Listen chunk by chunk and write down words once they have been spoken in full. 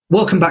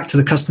Welcome back to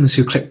the Customers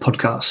Who Click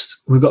podcast.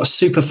 We've got a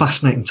super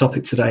fascinating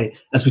topic today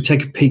as we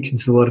take a peek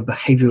into the world of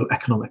behavioural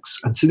economics.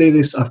 And to do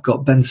this, I've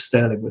got Ben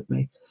Sterling with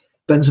me.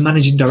 Ben's a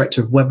managing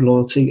director of Web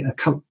Loyalty, a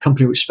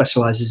company which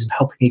specialises in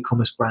helping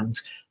e-commerce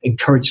brands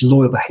encourage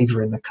loyal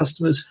behaviour in their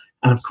customers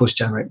and, of course,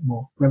 generate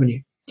more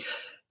revenue.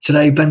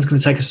 Today, Ben's going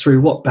to take us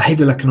through what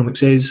behavioural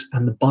economics is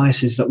and the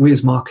biases that we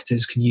as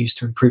marketers can use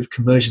to improve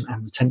conversion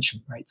and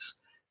retention rates.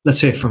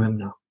 Let's hear from him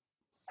now.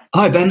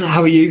 Hi, Ben.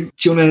 How are you?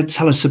 Do you want to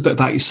tell us a bit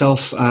about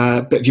yourself,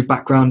 a bit of your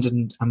background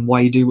and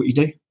why you do what you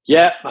do?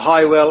 Yeah.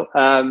 Hi, Will.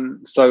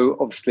 So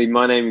obviously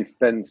my name is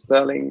Ben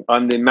Sterling.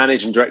 I'm the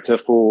managing director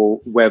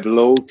for Web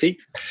Loyalty.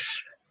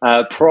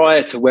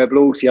 Prior to Web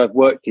Loyalty, I've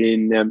worked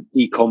in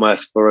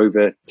e-commerce for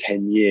over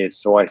 10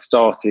 years. So I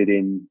started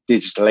in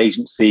digital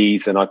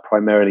agencies and I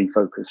primarily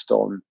focused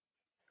on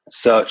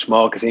search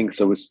marketing.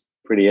 So I was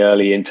pretty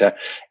early into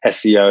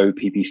SEO,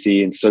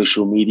 PPC and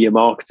social media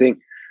marketing.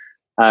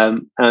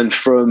 And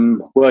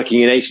from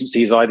working in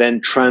agencies, I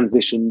then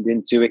transitioned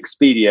into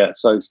Expedia.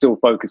 So still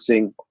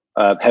focusing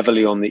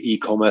heavily on the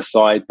e-commerce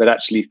side, but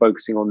actually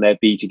focusing on their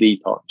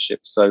B2B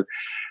partnerships. So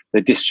the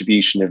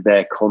distribution of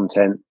their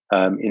content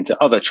into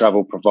other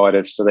travel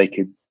providers so they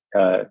could,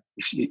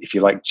 if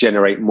you like,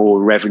 generate more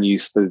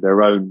revenues through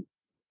their own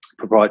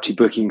proprietary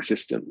booking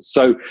systems.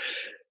 So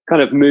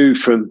kind of moved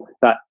from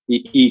that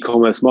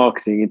e-commerce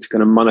marketing into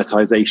kind of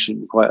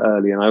monetization quite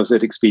early. And I was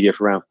at Expedia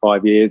for around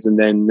 5 years and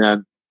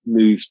then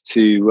moved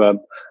to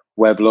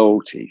Web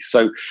Loyalty.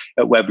 So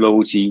at Web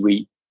Loyalty,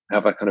 we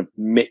have a kind of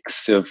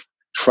mix of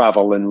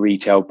travel and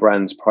retail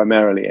brands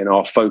primarily, and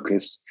our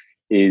focus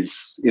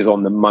is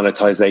on the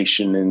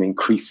monetization and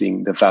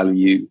increasing the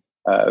value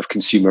of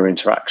consumer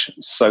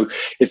interactions. So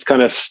it's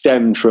kind of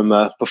stemmed from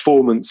a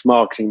performance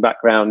marketing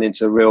background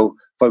into a real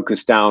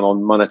focus down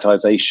on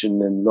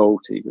monetization and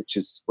loyalty, which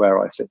is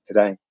where I sit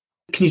today.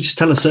 Can you just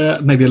tell us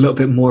maybe a little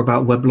bit more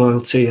about Web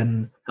Loyalty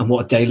and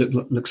what a day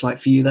looks like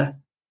for you there?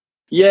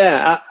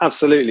 Yeah,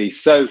 absolutely.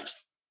 So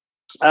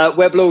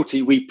Web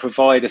Loyalty, we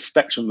provide a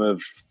spectrum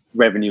of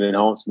revenue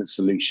enhancement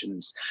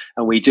solutions,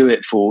 and we do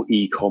it for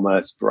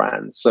e-commerce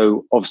brands.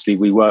 So obviously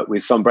we work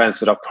with some brands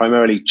that are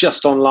primarily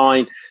just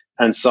online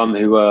and some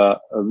who are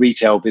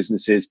retail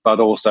businesses,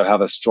 but also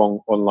have a strong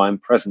online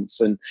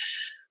presence. And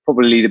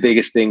probably the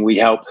biggest thing we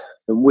help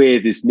them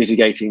with is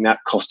mitigating that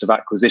cost of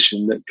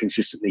acquisition that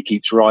consistently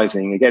keeps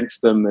rising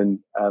against them and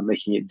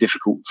making it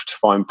difficult to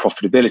find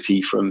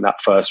profitability from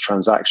that first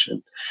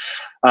transaction.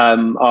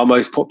 Our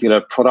most popular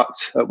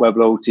product at Web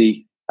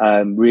Loyalty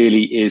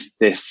really is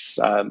this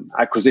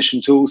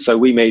acquisition tool. So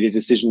we made a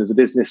decision as a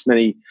business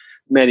many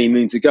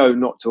moons ago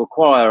not to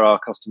acquire our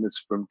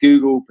customers from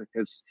Google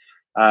because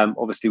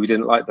obviously we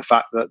didn't like the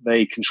fact that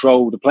they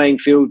control the playing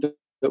field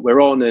that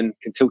we're on and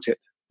can tilt it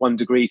 1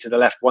 degree to the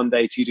left one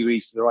day, 2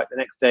 degrees to the right the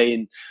next day,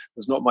 and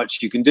there's not much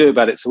you can do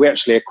about it. So we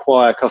actually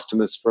acquire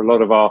customers for a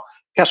lot of our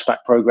cashback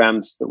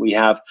programs that we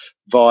have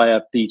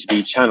via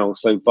B2B channels,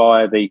 so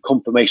via the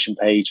confirmation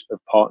page of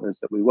partners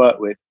that we work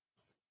with.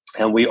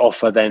 And we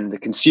offer then the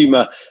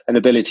consumer an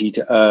ability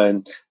to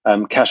earn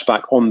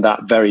cashback on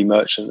that very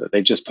merchant that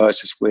they just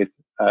purchased with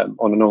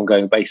on an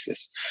ongoing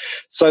basis.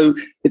 So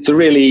it's a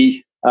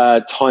really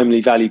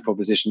timely value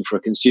proposition for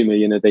a consumer.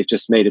 You know, they've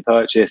just made a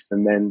purchase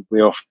and then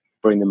we offer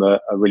them a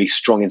really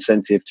strong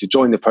incentive to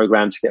join the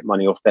program to get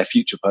money off their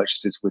future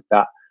purchases with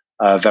that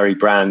very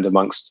brand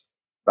amongst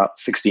about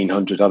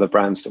 1,600 other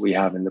brands that we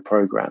have in the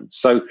program.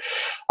 So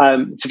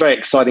it's a very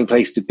exciting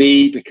place to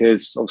be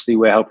because obviously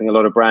we're helping a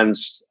lot of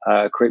brands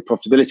create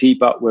profitability,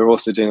 but we're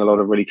also doing a lot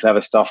of really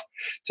clever stuff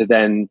to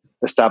then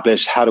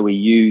establish how do we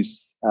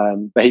use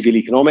behavioral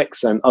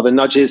economics and other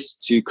nudges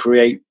to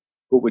create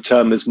what we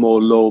term as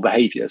more loyal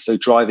behavior. So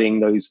driving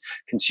those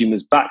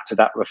consumers back to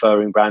that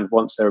referring brand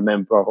once they're a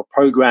member of a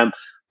program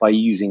by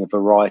using a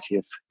variety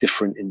of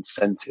different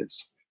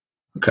incentives.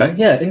 Okay,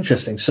 yeah,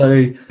 interesting. So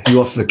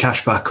you offer the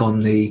cashback on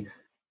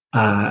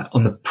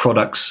the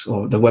products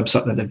or the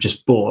website that they've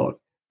just bought,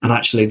 and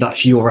actually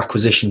that's your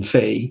acquisition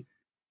fee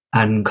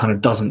and kind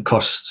of doesn't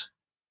cost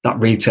that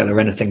retailer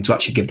anything to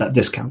actually give that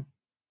discount.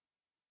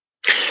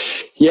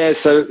 Yeah,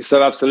 so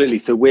absolutely.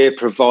 So we're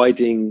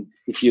providing,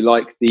 if you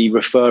like, the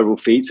referral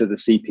fee, so the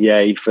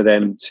CPA for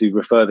them to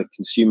refer the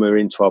consumer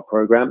into our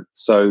program.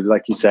 So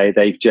like you say,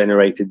 they've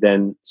generated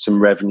then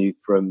some revenue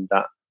from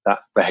that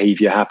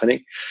behavior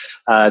happening.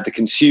 The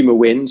consumer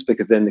wins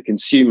because then the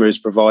consumer is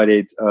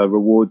provided a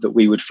reward that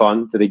we would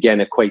fund that again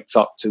equates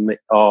up to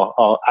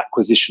our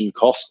acquisition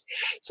cost.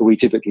 So we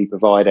typically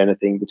provide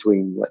anything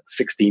between like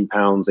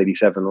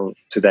 £16.87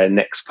 to their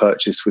next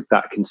purchase with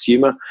that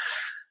consumer.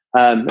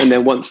 And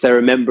then once they're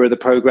a member of the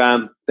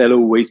program, they'll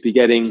always be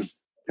getting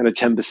kind of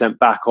 10%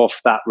 back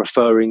off that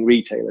referring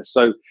retailer.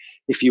 So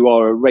if you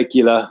are a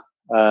regular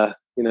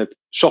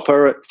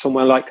shopper at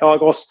somewhere like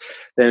Argos,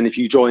 then if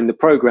you join the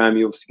program,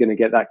 you're obviously going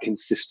to get that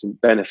consistent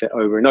benefit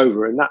over and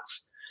over. And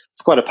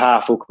it's quite a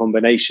powerful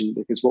combination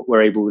because what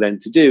we're able then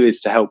to do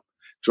is to help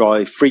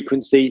drive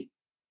frequency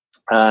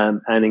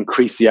and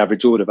increase the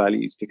average order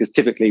values. Because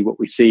typically what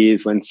we see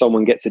is when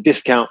someone gets a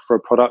discount for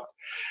a product,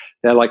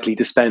 they're likely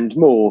to spend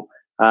more.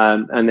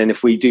 And then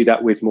if we do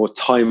that with more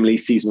timely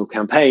seasonal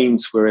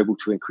campaigns, we're able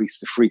to increase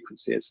the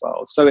frequency as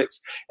well. So it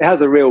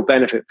has a real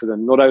benefit for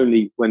them, not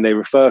only when they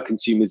refer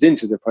consumers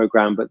into the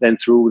program, but then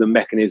through all the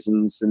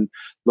mechanisms and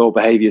loyal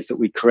behaviors that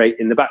we create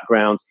in the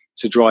background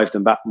to drive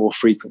them back more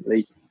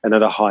frequently and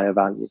at a higher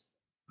value.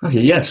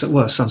 Okay, yes,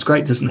 well, sounds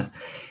great, doesn't it?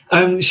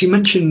 So you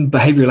mentioned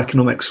behavioral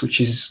economics, which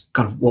is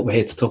kind of what we're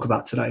here to talk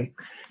about today.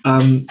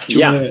 Tell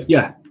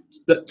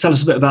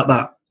us a bit about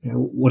that.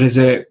 What is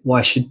it?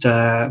 Why should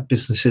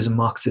businesses and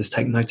marketers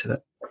take note of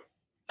it?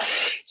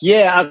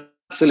 Yeah,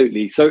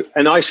 absolutely. So,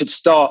 and I should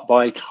start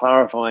by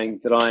clarifying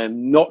that I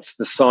am not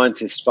the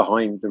scientist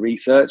behind the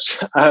research,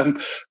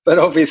 but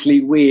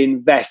obviously we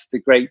invest a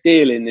great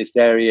deal in this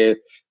area.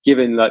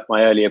 Given, like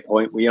my earlier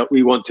point,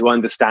 we want to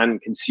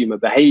understand consumer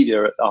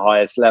behavior at the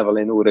highest level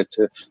in order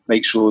to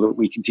make sure that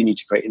we continue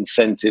to create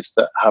incentives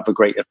that have a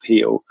great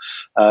appeal.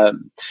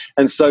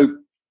 And so,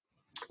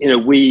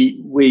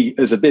 we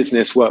as a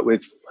business work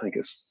with, I think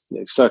it's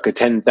circa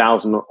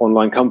 10,000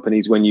 online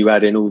companies when you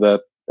add in all the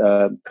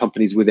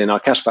companies within our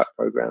cashback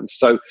programs.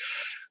 So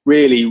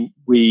really,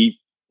 we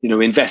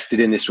invested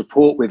in this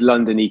report with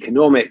London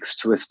Economics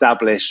to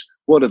establish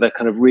what are the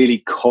kind of really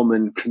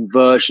common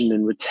conversion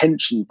and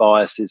retention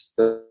biases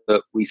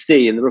that we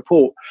see. And the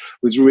report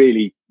was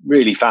really,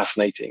 really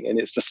fascinating. And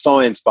it's the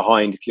science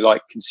behind, if you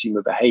like,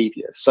 consumer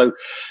behavior. So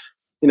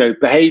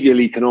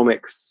behavioral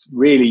economics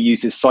really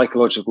uses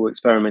psychological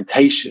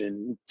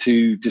experimentation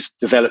to just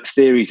develop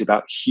theories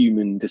about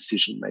human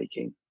decision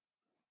making.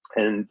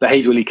 And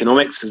behavioral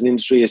economics as an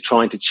industry is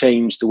trying to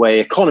change the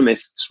way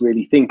economists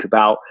really think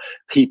about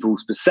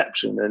people's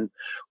perception and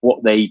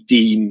what they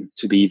deem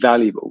to be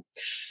valuable.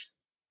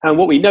 And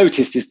what we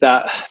noticed is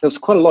that there was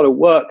quite a lot of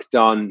work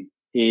done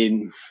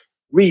in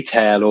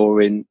retail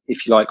or in,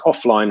 if you like,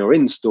 offline or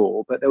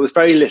in-store, but there was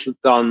very little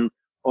done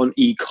on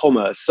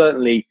e-commerce,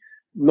 certainly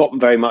not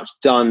very much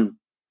done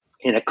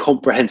in a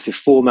comprehensive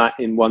format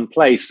in one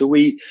place. So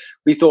we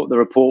thought the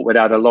report would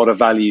add a lot of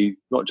value,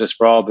 not just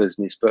for our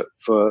business, but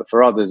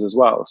for others as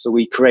well. So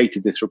we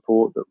created this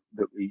report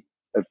that we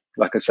have,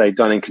 like I say,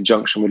 done in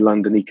conjunction with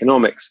London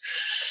Economics.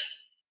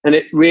 And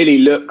it really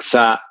looks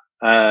at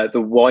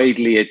the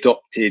widely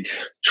adopted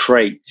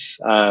traits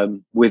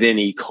within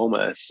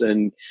e-commerce.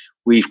 And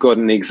we've got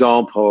an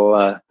example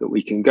that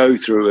we can go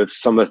through of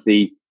some of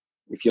the,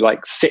 if you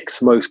like,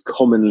 6 most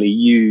commonly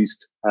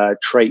used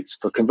traits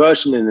for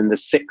conversion, and then the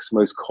 6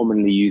 most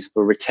commonly used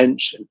for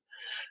retention.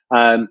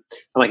 And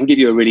I can give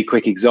you a really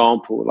quick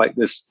example. Like,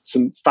 there's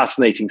some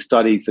fascinating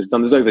studies that have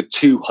done. There's over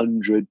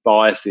 200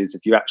 biases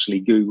if you actually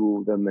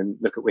Google them and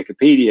look at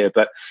Wikipedia.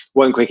 But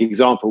one quick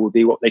example would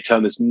be what they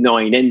term as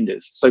 9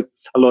 enders. So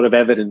a lot of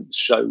evidence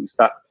shows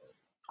that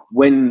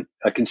when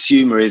a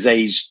consumer is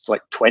aged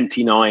like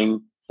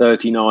 29,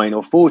 39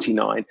 or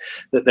 49,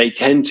 that they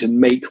tend to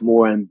make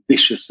more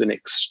ambitious and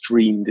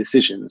extreme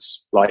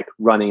decisions, like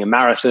running a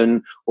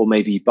marathon or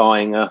maybe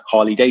buying a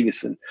Harley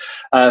Davidson.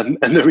 And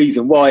the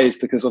reason why is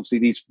because obviously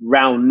these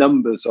round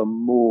numbers are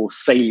more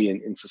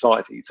salient in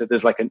society. So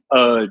there's like an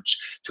urge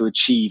to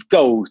achieve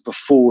goals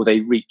before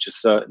they reach a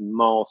certain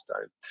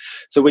milestone.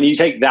 So when you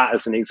take that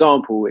as an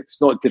example, it's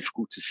not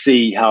difficult to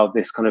see how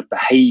this kind of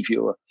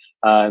behavior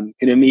can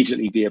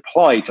immediately be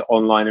applied to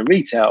online and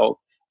retail,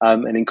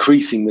 and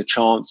increasing the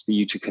chance for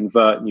you to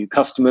convert new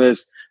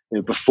customers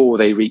before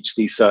they reach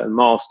these certain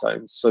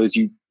milestones. So as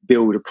you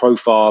build a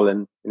profile,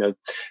 and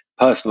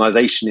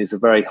personalization is a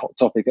very hot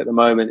topic at the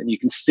moment, and you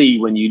can see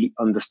when you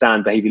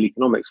understand behavioral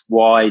economics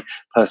why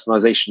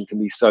personalization can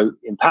be so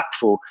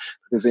impactful,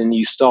 because then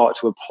you start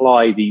to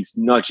apply these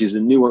nudges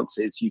and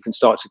nuances, you can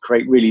start to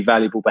create really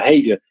valuable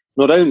behavior,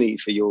 not only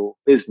for your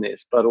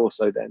business, but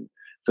also then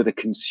for the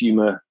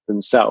consumer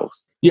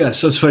themselves. Yeah,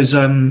 so I suppose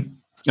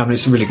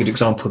it's a really good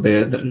example,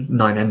 the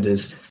 9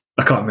 enders.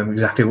 I can't remember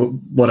exactly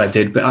what I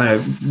did,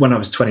 but when I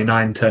was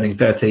 29, turning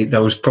 30,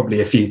 there was probably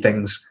a few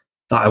things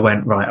that I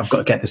went, right, I've got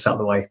to get this out of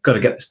the way, got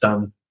to get this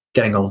done,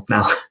 getting old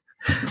now,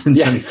 and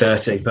it's only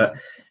 30. But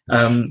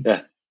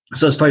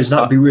so I suppose that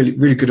would be really,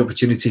 really good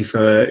opportunity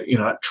for,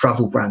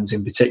 travel brands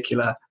in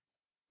particular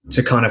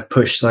to kind of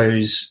push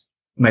those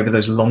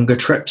longer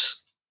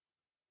trips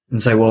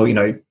and say, well,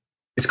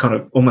 it's kind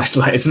of almost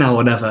like it's now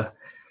or never.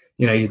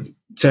 You're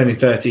turning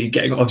 30,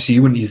 getting, obviously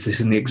you wouldn't use this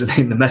in the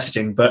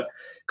messaging, but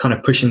kind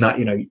of pushing that,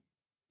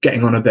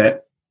 getting on a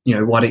bit,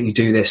 why don't you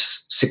do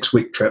this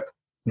 6-week trip?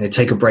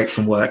 Take a break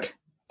from work,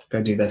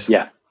 go do this.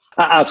 Yeah,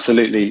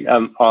 absolutely.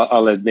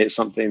 I'll admit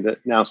something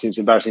that now seems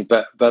embarrassing,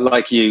 but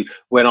like you,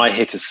 when I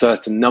hit a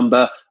certain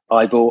number,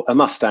 I bought a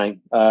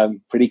Mustang.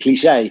 Pretty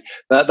cliche,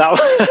 but that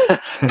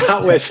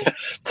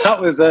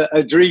was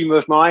a dream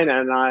of mine,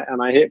 and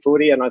I hit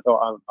 40, and I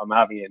thought I'm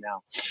having it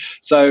now.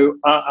 So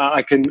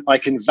I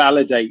can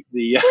validate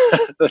the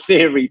the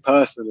theory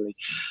personally.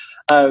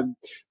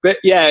 But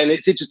yeah,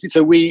 it's interesting.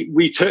 So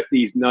we took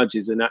these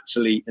nudges and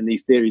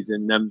these theories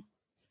and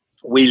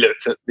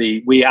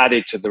we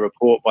added to the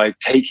report by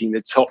taking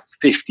the top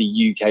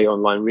 50 UK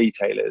online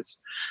retailers.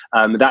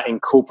 That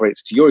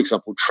incorporates, to your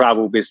example,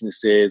 travel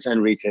businesses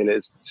and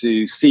retailers,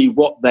 to see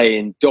what they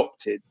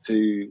adopted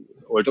to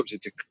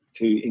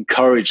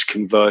encourage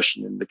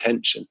conversion and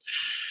retention.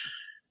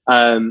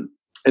 And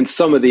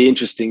some of the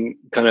interesting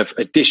kind of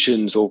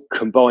additions or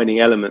combining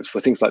elements for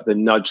things like the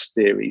nudge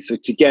theory. So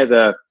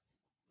together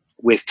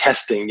with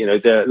testing,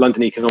 the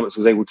London Economics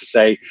was able to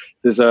say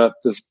there's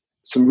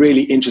some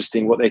really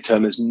interesting, what they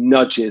term as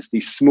nudges,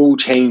 these small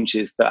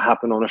changes that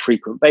happen on a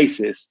frequent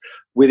basis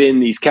within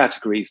these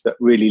categories that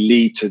really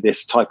lead to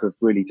this type of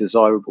really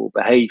desirable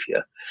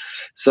behavior.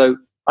 So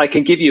I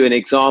can give you an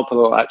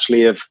example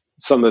actually of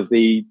some of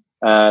the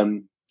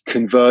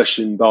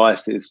conversion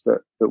biases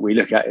that we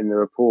look at in the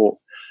report.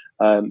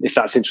 If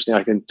that's interesting,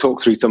 I can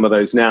talk through some of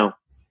those now.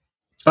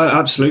 Oh,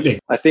 absolutely.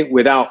 I think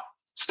without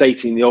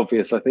stating the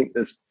obvious, I think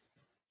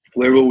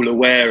we're all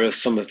aware of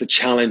some of the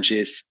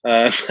challenges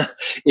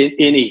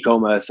in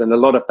e-commerce, and a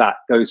lot of that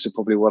goes to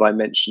probably what I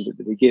mentioned at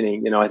the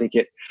beginning. I think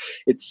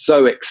it's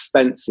so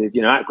expensive.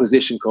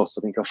 Acquisition costs,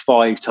 I think, are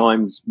 5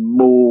 times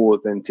more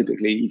than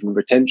typically even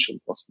retention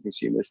costs for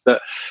consumers.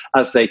 That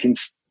as they can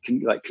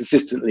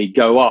consistently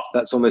go up,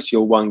 that's almost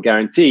your one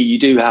guarantee. You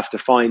do have to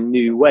find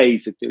new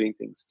ways of doing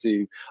things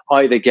to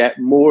either get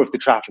more of the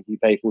traffic you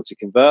pay for to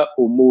convert,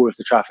 or more of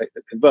the traffic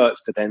that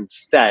converts to then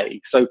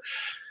stay. So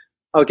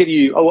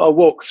I'll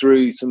walk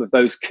through some of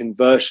those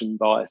conversion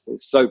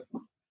biases. So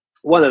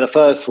one of the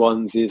first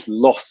ones is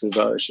loss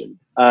aversion.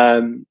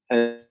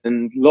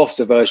 And loss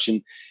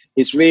aversion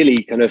is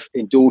really kind of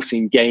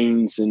endorsing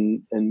gains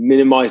and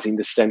minimizing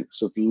the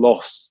sense of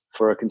loss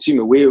for a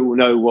consumer. We all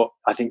know what,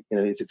 I think,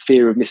 is it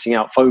fear of missing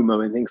out,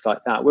 FOMO, and things like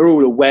that. We're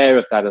all aware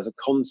of that as a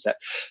concept,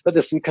 but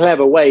there's some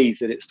clever ways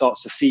that it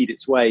starts to feed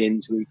its way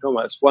into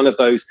e-commerce. One of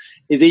those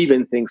is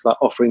even things like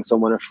offering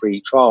someone a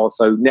free trial.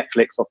 So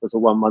Netflix offers a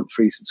 1-month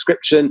free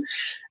subscription.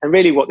 And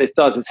really what this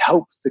does is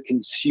helps the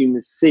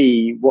consumer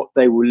see what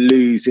they will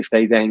lose if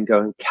they then go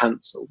and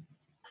cancel.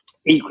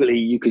 Equally,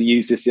 you could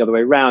use this the other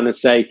way around and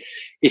say,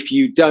 if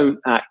you don't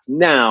act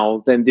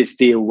now, then this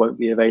deal won't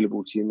be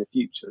available to you in the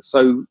future.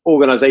 So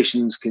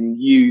organizations can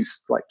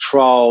use like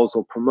trials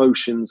or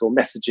promotions or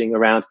messaging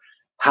around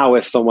how,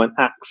 if someone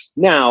acts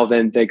now,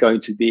 then they're going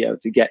to be able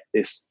to get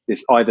this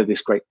either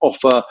this great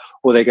offer,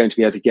 or they're going to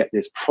be able to get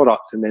this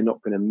product and they're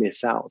not going to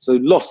miss out. So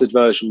loss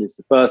aversion is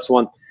the first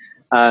one.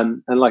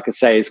 And like I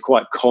say, it's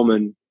quite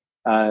commonly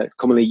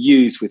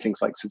used with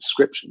things like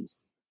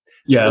subscriptions.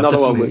 Yeah,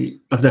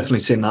 I've definitely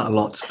seen that a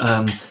lot.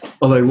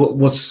 Although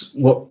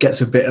what gets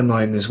a bit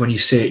annoying is when you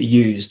see it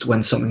used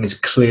when something is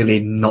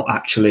clearly not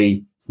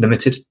actually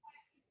limited.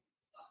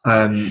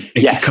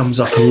 It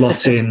comes up a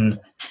lot in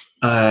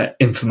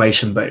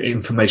information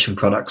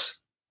products.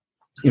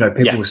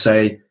 People will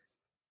say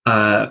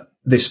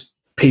this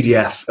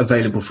PDF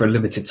available for a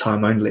limited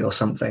time only or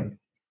something,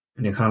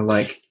 and you're kind of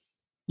like,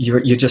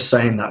 you're just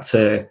saying that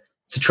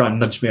to try and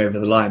nudge me over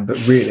the line, but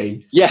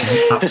really,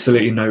 there's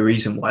absolutely no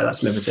reason why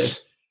that's limited.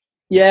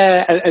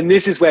 Yeah, and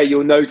this is where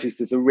you'll notice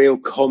there's a real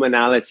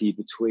commonality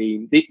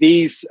between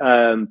these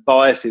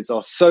biases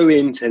are so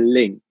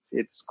interlinked.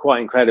 It's quite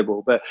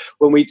incredible. But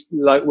when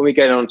we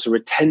get on to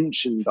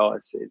retention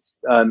biases,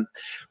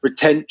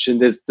 retention,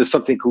 there's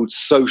something called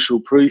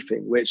social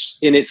proofing, which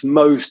in its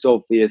most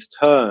obvious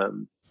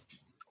term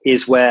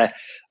is where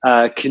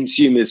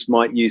consumers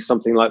might use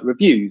something like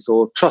reviews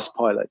or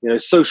Trustpilot.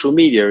 Social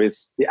media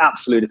is the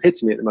absolute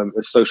epitome at the moment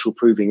of social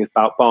proofing. It's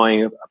about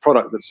buying a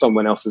product that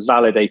someone else has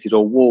validated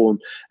or worn,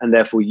 and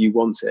therefore you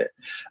want it.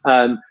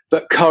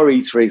 But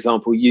Currys, for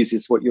example,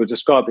 uses what you're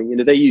describing.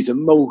 They use a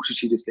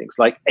multitude of things,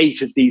 like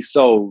 8 of these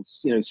sold,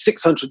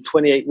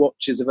 628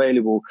 watches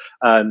available,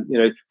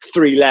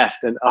 3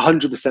 left, and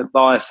 100%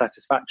 buyer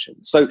satisfaction.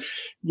 So,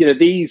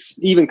 these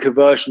even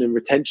conversion and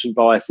retention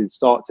biases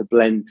start to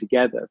blend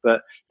together.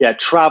 But yeah,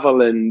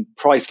 travel and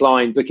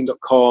Priceline,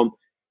 Booking.com,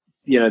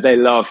 they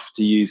love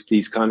to use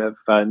these kind of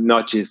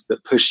nudges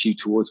that push you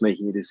towards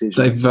making a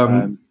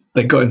decision.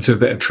 They got into a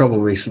bit of trouble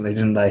recently,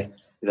 didn't they?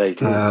 They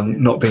did.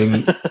 Not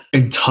being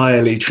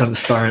entirely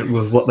transparent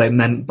with what they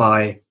meant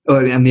by,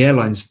 and the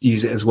airlines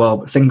use it as well,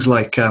 but things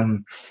like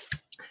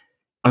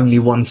only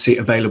 1 seat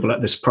available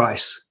at this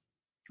price.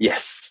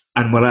 Yes.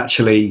 And well,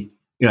 actually,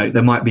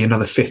 there might be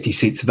another 50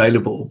 seats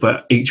available,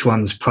 but each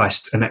one's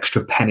priced an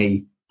extra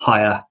penny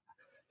higher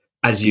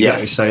as you go.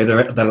 So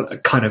they're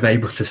kind of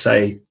able to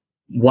say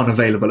 1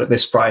 available at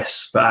this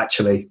price, but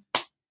actually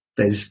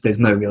there's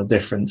no real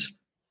difference.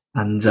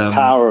 And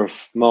power of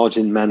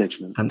margin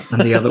management. And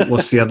the other,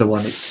 what's the other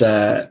one? It's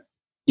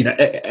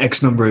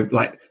X number of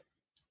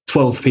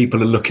 12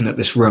 people are looking at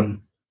this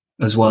room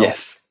as well.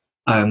 Yes.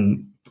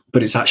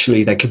 But it's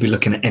actually, they could be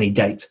looking at any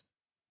date.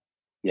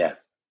 Yeah,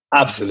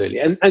 absolutely.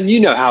 And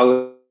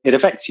how it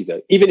affects you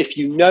though. Even if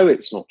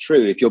it's not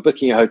true, if you're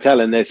booking a hotel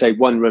and they say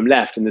 1 room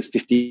left and there's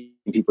 15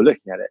 people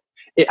looking at it,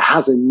 it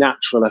has a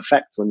natural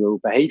effect on your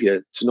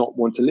behavior to not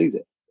want to lose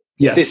it.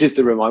 Yeah. If this is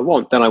the room I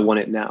want, then I want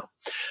it now.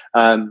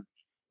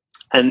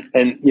 And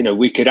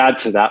we could add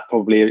to that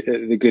probably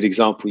the good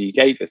example you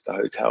gave of the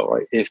hotel,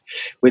 right? If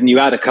when you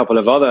add a couple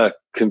of other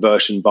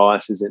conversion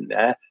biases in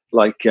there,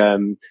 like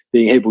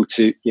being able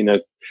to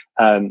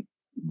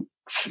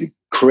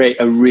create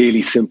a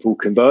really simple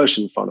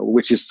conversion funnel,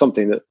 which is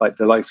something that like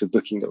the likes of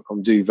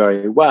Booking.com do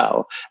very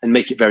well, and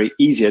make it very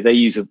easier. They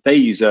use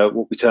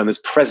what we term as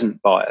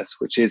present bias,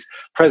 which is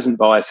present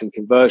bias in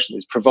conversion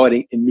is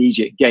providing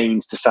immediate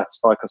gains to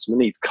satisfy customer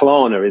needs.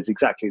 Klarna is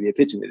exactly the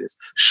epitome of this.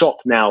 Shop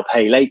now,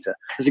 pay later.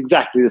 It's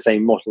exactly the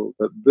same model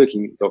that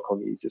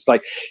Booking.com uses. It's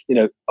like,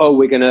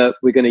 we're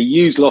gonna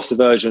use loss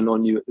aversion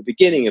on you at the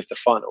beginning of the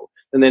funnel,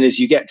 and then as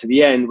you get to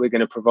the end, we're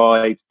going to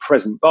provide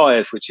present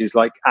bias, which is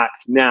like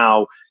act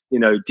now,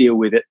 deal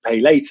with it,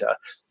 pay later.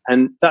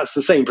 And that's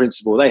the same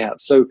principle they have.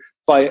 So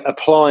by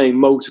applying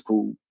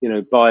multiple,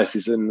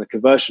 biases in the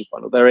conversion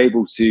funnel, they're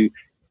able to,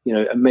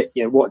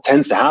 what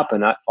tends to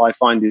happen, I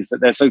find, is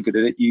that they're so good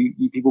at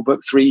it, people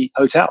book 3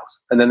 hotels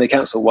and then they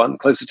cancel one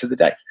closer to the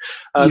day.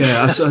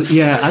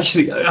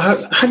 Actually,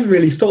 I hadn't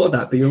really thought of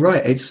that, but you're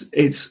right.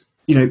 It's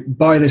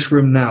buy this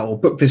room now or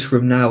book this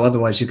room now,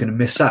 otherwise you're going to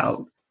miss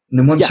out. And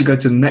then once you go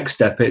to the next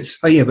step, it's,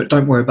 but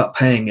don't worry about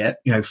paying it,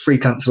 free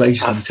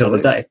cancellation until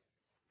the day.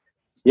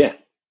 Yeah.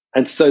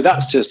 And so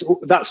that's just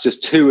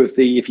 2 of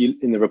the,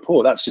 in the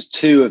report, that's just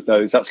 2 of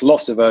those. That's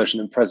loss aversion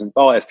and present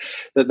bias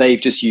that they've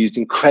just used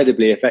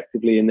incredibly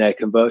effectively in their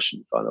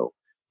conversion funnel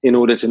in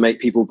order to make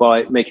people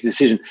make a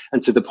decision.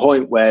 And to the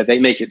point where they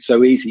make it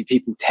so easy,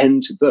 people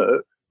tend to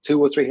book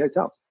 2 or 3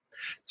 hotels.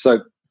 So,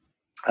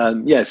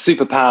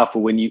 super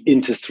powerful when you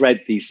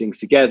interthread these things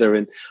together.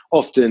 And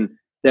often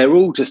they're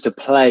all just a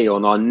play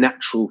on our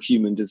natural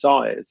human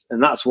desires.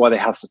 And that's why they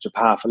have such a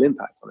powerful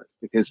impact on us,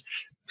 because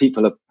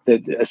people are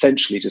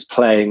essentially just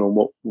playing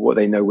on what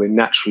they know we're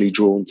naturally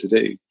drawn to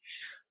do.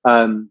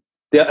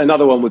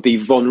 Another one would be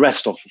von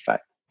Restorff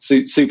effect.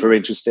 Super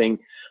interesting.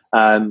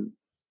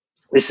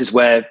 This is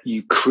where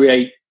you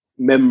create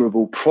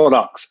memorable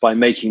products by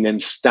making them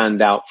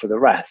stand out for the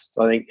rest.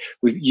 I think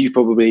you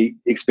probably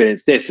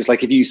experienced this. It's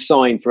like if you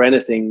sign for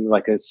anything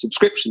like a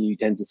subscription, you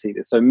tend to see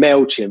this. So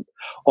MailChimp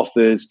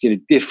offers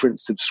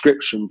different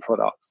subscription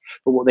products,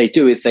 but what they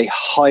do is they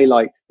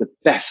highlight the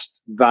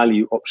best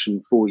value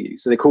option for you.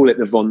 So they call it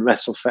the von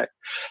Restorff effect.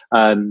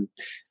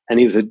 And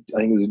I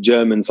think he was a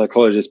German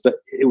psychologist, but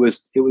it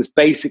was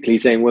basically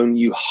saying when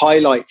you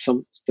highlight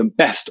the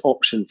best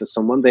option for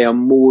someone, they are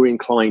more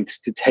inclined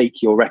to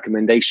take your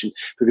recommendation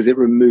because it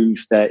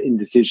removes their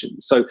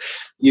indecision. So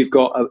you've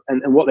got,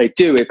 and what they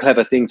do are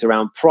clever things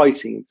around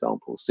pricing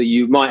examples. So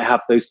you might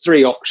have those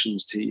 3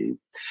 options to you,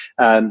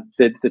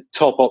 the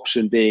top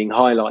option being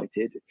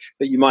highlighted,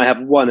 but you might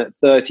have one at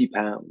 £30,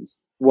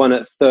 one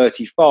at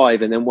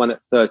 35, and then one at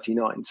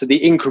 39. So the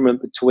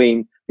increment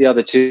between the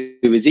other 2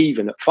 is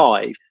even at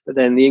 5, but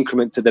then the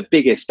increment to the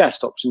biggest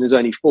best option is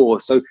only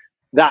 4. So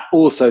that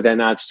also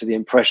then adds to the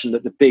impression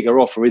that the bigger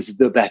offer is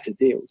the better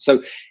deal.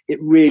 So it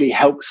really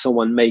helps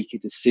someone make a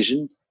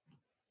decision.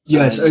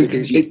 Yes, a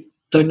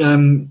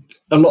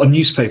lot of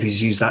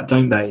newspapers use that,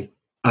 don't they?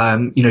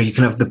 You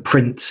can have the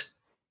print,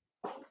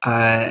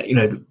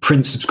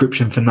 print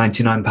subscription for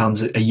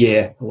 £99 a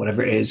year or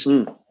whatever it is.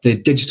 The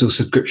digital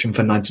subscription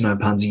for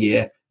 £99 a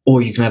year,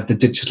 or you can have the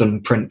digital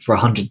and print for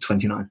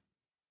 £129.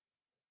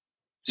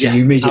 So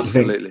you immediately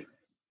think,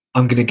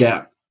 I'm going to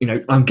get, you're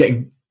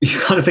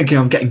kind of thinking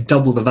I'm getting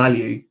double the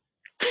value,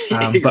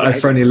 exactly. But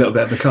for only a little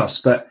bit of the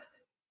cost. But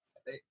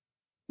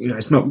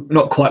it's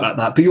not quite like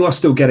that. But you are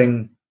still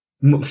getting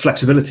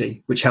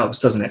flexibility, which helps,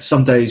 doesn't it?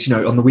 Some days,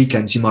 on the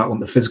weekends, you might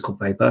want the physical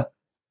paper,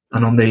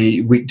 and on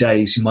the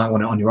weekdays, you might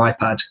want it on your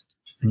iPad,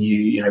 and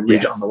you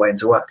read it on the way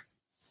into work.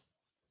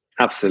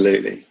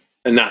 Absolutely.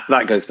 And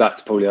that goes back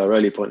to probably our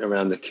earlier point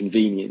around the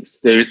convenience.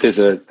 There's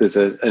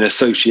an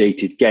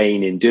associated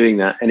gain in doing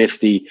that. And if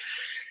the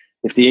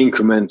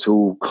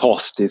incremental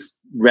cost is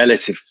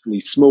relatively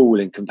small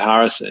in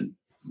comparison,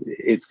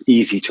 it's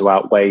easy to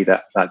outweigh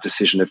that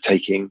decision of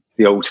taking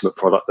the ultimate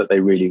product that they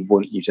really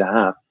want you to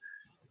have.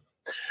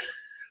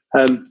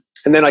 And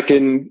then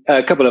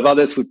a couple of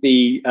others would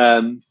be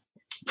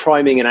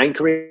priming and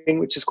anchoring,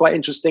 which is quite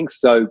interesting.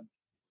 So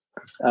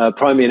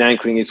priming and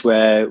anchoring is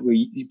where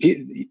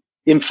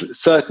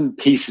certain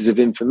pieces of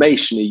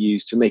information are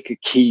used to make a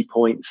key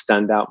point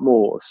stand out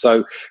more.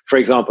 So, for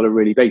example, a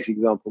really basic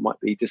example might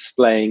be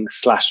displaying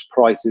slash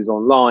prices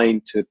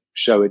online to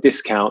show a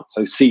discount,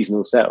 so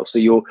seasonal sales. So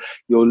you're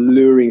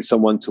luring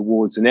someone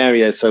towards an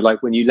area. So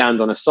like when you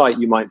land on a site,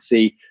 you might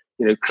see,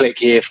 click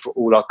here for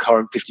all our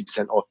current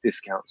 50% off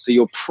discounts. So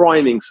you're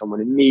priming someone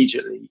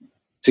immediately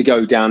to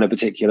go down a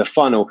particular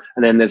funnel,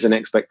 and then there's an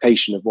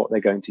expectation of what they're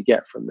going to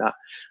get from that.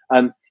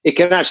 It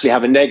can actually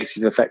have a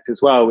negative effect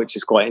as well, which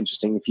is quite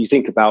interesting. If you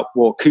think about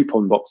what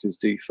coupon boxes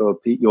do for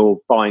your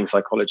buying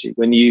psychology,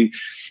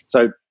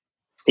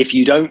 if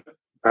you don't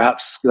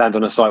perhaps land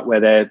on a site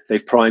where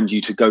they've primed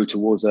you to go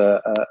towards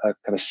a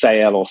kind of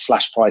sale or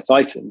slash price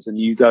items, and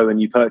you go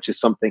and you purchase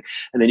something,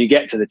 and then you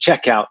get to the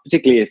checkout,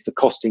 particularly if the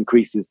cost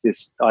increases,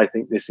 this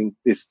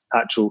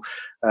actual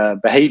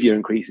behavior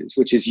increases,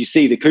 which is you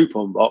see the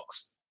coupon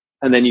box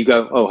and then you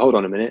go, oh, hold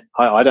on a minute,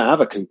 I don't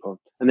have a coupon.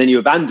 And then you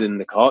abandon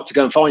the cart to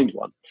go and find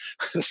one.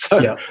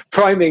 So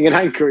priming and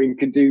anchoring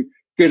can do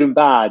good and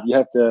bad. You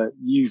have to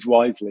use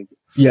wisely.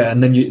 Yeah,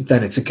 and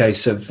then it's a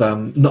case of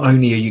not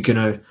only are you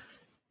going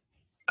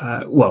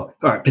to, all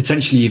right,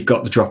 potentially you've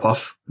got the drop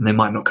off and they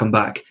might not come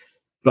back,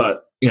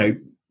 but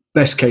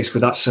best case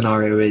with that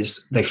scenario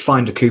is they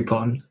find a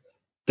coupon,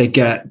 they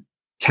get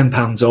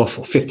 £10 off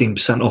or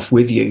 15% off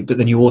with you, but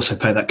then you also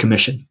pay that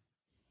commission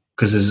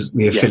because there's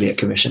the affiliate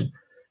commission.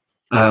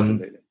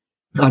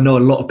 I know a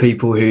lot of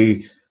people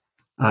who,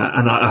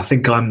 and I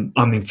think I'm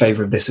in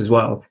favour of this as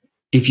well.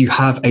 If you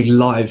have a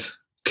live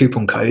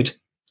coupon code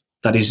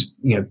that is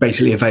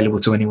basically available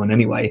to anyone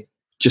anyway,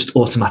 just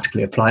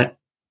automatically apply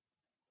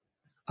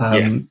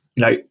it.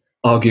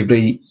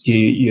 Arguably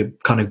you're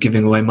kind of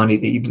giving away money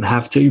that you didn't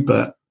have to,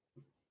 but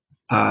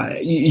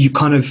you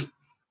kind of,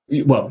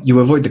 you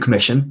avoid the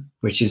commission,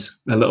 which is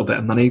a little bit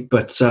of money,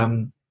 but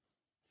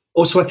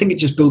also I think it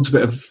just builds a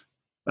bit of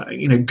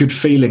good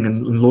feeling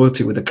and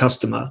loyalty with the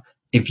customer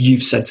if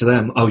you've said to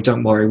them, oh,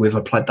 don't worry, we've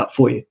applied that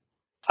for you.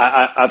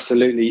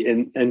 Absolutely.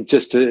 And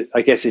just to,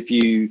 I guess, if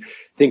you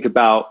think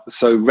about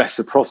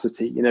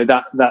reciprocity,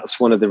 that's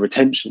one of the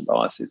retention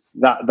biases.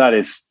 That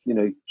is,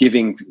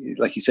 giving,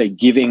 like you say,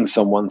 giving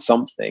someone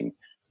something,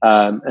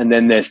 and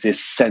then there's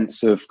this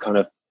sense of kind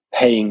of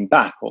paying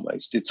back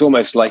almost. It's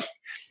almost like,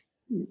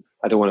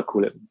 I don't want to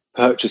call it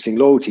purchasing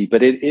loyalty,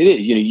 but it is,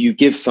 you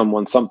give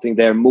someone something,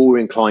 they're more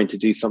inclined to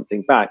do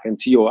something back. And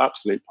to your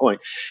absolute point,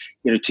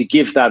 to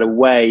give that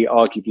away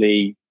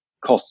arguably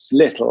costs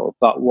little,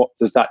 but what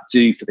does that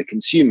do for the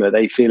consumer?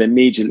 They feel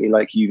immediately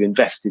like you've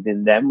invested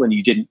in them when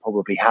you didn't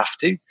probably have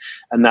to.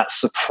 And that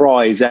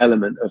surprise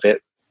element of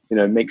it,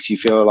 makes you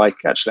feel like,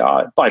 actually,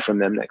 I'll buy from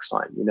them next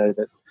time,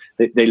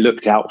 that they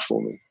looked out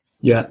for me.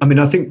 Yeah. I mean,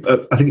 I think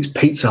it's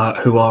Pizza Hut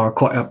who are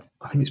quite up.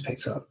 I think it's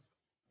Pizza Hut.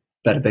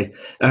 Better be.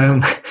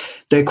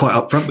 They're quite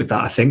upfront with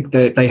that. I think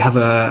they have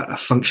a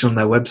function on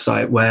their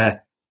website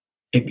where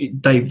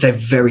they're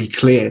very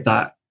clear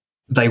that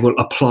they will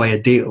apply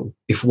a deal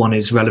if one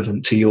is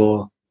relevant to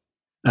your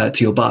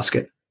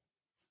basket.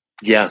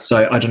 Yeah.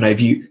 So I don't know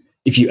if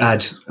you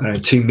add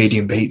 2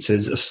 medium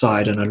pizzas, a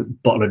side, and a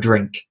bottle of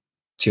drink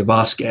to your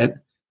basket.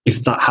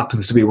 If that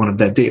happens to be one of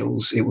their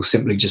deals, it will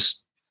simply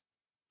just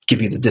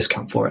give you the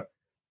discount for it.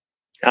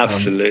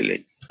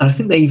 Absolutely. And I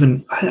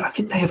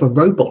think they have a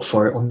robot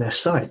for it on their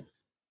site.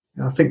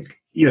 I think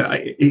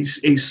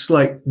it's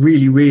like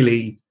really,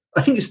 really.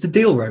 I think it's the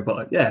deal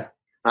robot. Yeah.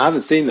 I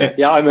haven't seen that.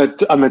 Yeah, I'm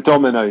a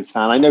Domino's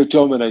fan. I know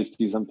Domino's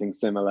do something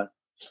similar,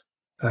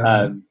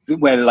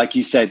 where, like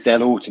you said,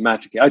 they'll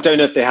automatically. I don't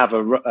know if they have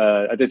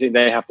I don't think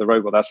they have the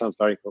robot. That sounds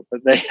very cool.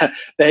 But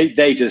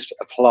they just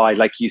apply,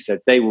 like you said.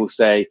 They will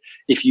say,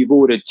 if you've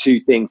ordered 2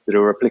 things that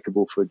are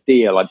applicable for a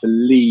deal, I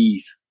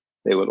believe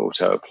they will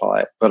auto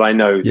apply it. But I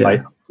know,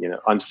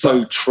 I'm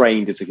so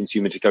trained as a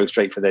consumer to go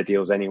straight for their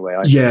deals anyway.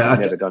 I've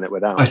never done it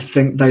without. I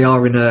think they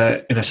are in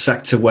a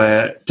sector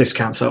where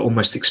discounts are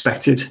almost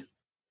expected.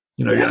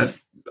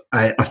 Yes.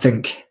 I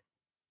think,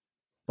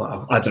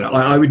 well, I don't know.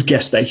 I would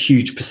guess that a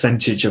huge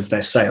percentage of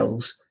their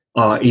sales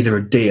are either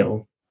a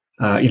deal,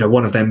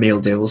 one of their meal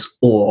deals,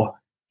 or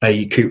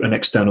an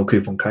external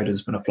coupon code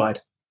has been applied.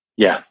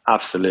 Yeah,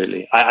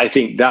 absolutely. I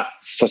think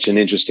that's such an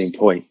interesting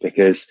point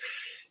because,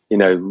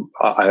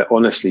 I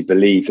honestly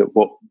believe that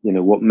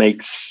what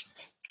makes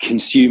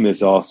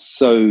consumers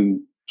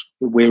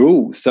we're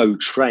all so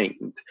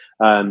trained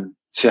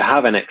to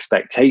have an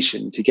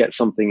expectation to get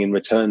something in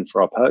return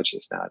for our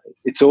purchase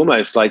nowadays. It's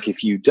almost like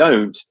if you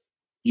don't,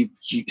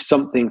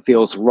 something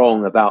feels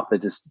wrong about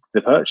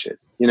the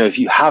purchase. If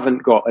you haven't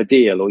got a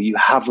deal or you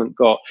haven't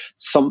got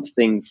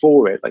something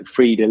for it, like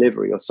free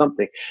delivery or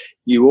something,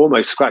 you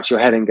almost scratch your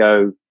head and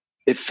go,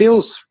 it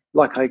feels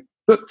like I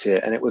booked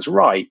it and it was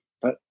right,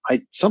 but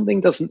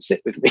something doesn't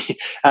sit with me.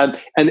 And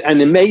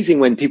amazing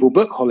when people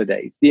book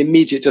holidays, the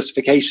immediate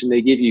justification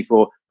they give you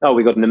for, oh,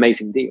 we got an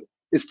amazing deal.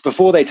 It's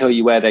before they tell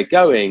you where they're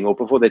going or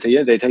before they tell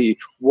you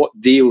what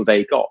deal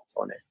they got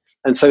on it.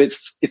 And so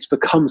it's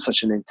become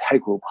such an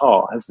integral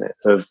part, hasn't it,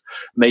 of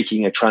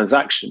making a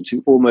transaction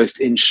to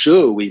almost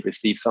ensure we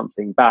receive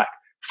something back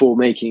for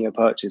making a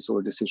purchase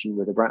or a decision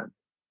with a brand.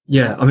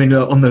 Yeah, I mean,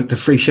 on the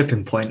free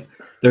shipping point,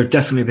 there have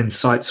definitely been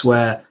sites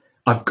where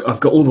I've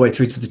got all the way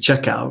through to the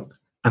checkout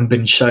and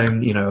been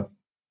shown,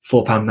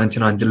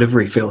 £4.99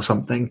 delivery fee or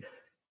something,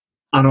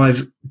 and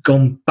I've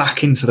gone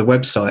back into the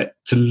website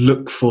to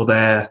look for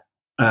their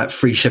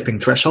free shipping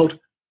threshold.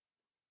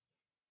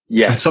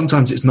 Yeah, and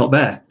sometimes it's not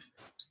there.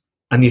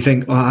 And you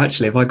think, oh,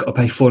 actually, have I got to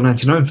pay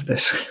 $4.99 for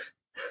this?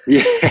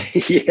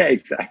 Yeah,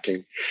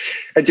 exactly.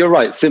 And you're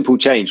right. Simple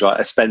change, right?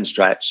 A spend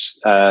stretch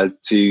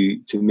to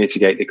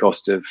mitigate the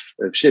cost of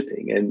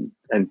shipping,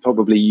 and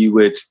probably you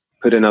would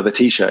put another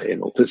T-shirt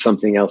in or put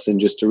something else in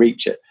just to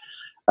reach it.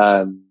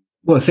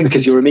 Well, I think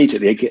because you're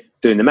immediately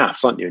doing the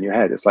maths, aren't you, in your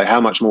head? It's like how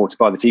much more to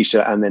buy the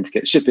T-shirt and then to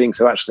get shipping.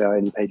 So actually, I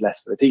only paid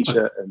less for the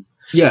T-shirt.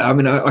 Yeah, I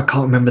mean, I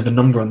can't remember the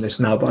number on this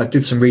now, but I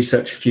did some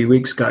research a few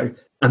weeks ago,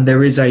 and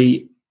there is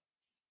a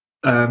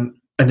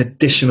an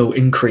additional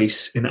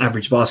increase in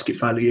average basket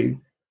value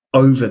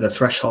over the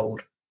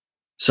threshold.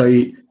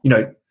 So,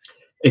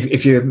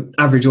 if your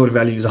average order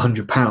value is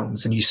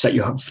 £100 and you set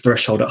your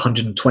threshold at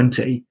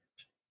 120,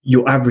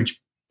 your average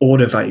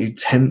order value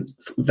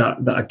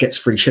that gets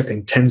free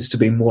shipping tends to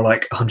be more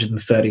like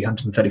 130,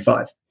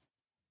 135,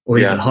 or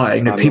even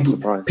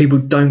higher. People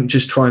don't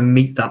just try and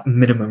meet that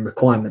minimum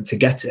requirement to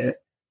get it.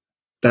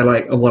 They're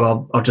like, oh,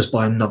 well, I'll just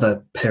buy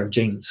another pair of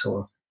jeans,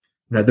 or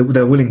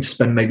they're willing to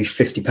spend maybe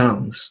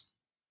 £50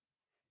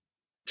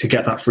 to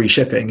get that free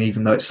shipping,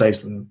 even though it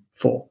saves them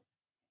 £4.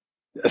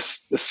 A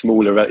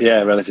smaller,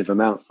 relative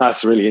amount.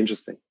 That's really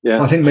interesting.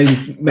 Yeah, I think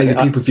maybe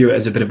people view it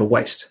as a bit of a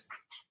waste.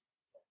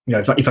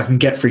 If I can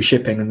get free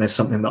shipping and there's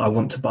something that I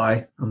want to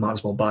buy, I might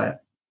as well buy it.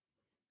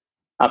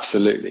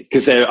 Absolutely,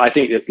 because I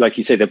think that, like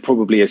you say, they're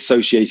probably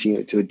associating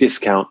it to a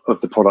discount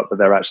of the product that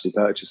they're actually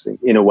purchasing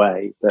in a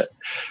way that,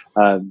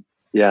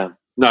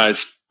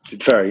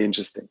 it's very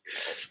interesting.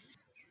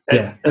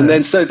 And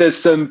then so there's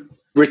some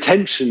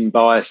retention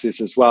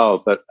biases as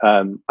well that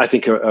I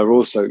think are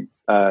also,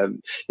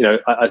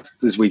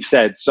 as we've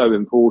said, so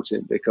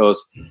important,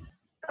 because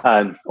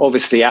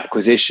obviously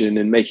acquisition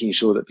and making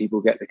sure that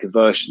people get the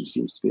conversion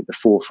seems to be at the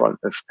forefront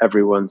of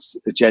everyone's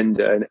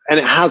agenda. And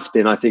it has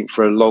been, I think,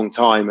 for a long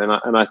time.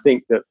 And I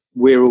think that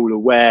we're all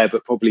aware,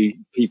 but probably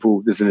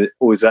there's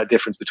always that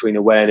difference between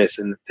awareness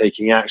and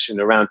taking action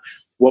around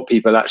what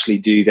people actually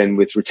do then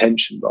with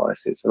retention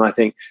biases. And I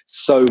think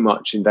so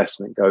much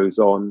investment goes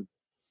on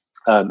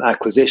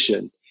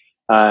acquisition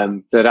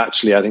that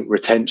actually I think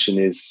retention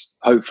is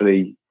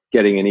hopefully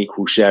getting an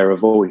equal share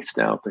of voice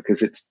now,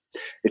 because it's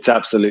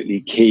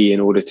absolutely key in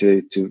order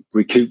to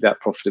recoup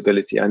that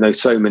profitability. I know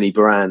so many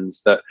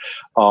brands that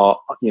are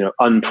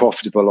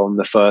unprofitable on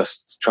the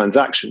first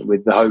transaction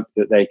with the hope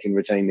that they can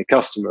retain the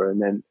customer,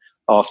 and then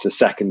after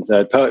second,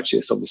 third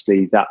purchase,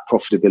 obviously that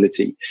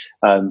profitability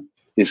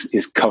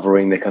is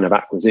covering the kind of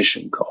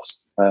acquisition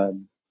cost.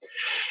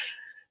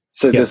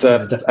 There's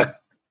a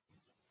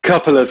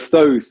couple of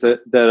those that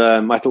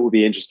I thought would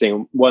be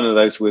interesting. One of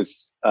those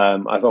was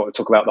I thought we'd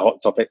talk about the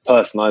hot topic,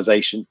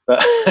 personalization,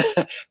 but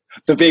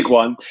the big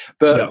one.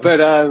 But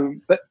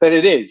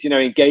it is,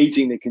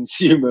 engaging the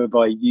consumer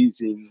by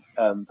using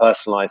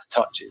personalized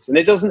touches, and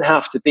it doesn't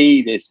have to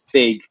be this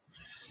big.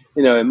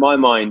 In my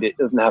mind, it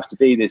doesn't have to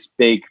be this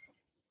big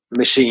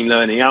machine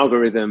learning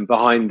algorithm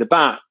behind the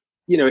back.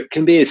 It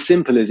can be as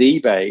simple as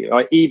eBay.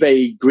 Right?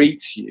 eBay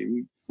greets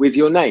you with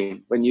your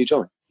name when you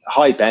join.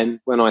 Hi,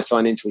 Ben, when I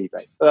sign into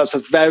eBay. But that's a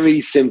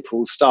very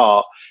simple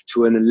start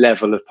to a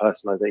level of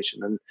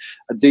personalization. And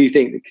I do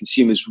think that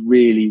consumers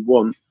really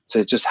want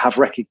to just have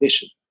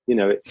recognition.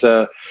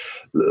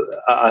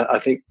 I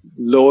think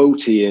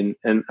loyalty and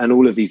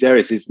all of these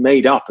areas is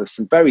made up of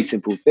some very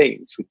simple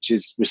things, which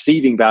is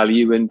receiving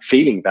value and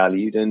feeling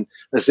valued. And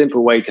a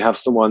simple way to have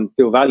someone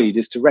feel valued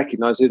is to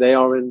recognize who they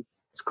are and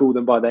to call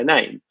them by their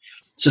name.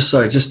 Just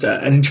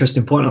an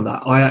interesting point on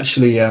that. I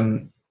actually,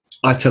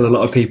 I tell a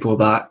lot of people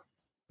that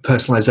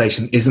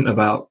personalization isn't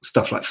about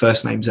stuff like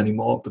first names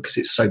anymore because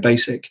it's so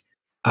basic.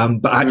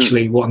 But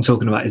actually what I'm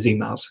talking about is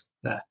emails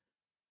there.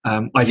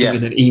 I think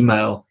in an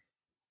email,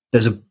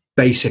 there's a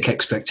basic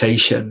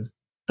expectation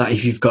that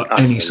if you've got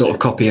any sort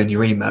of copy in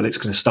your email, it's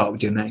going to start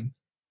with your name.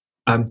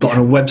 But on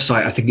a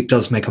website, I think it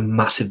does make a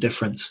massive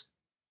difference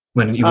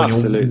when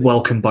you're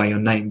welcomed by your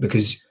name,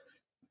 because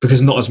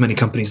not as many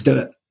companies do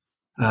it.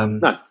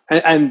 No,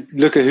 and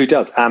look at who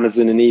does.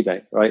 Amazon and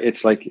eBay, right?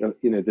 It's like,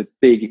 the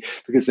big,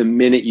 because the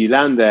minute you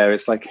land there,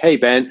 it's like, hey,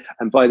 Ben,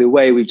 and by the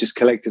way, we've just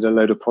collected a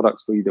load of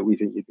products for you that we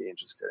think you'd be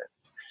interested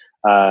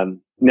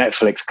in.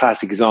 Netflix,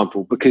 classic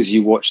example, because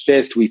you watched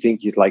this, we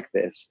think you'd like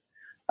this.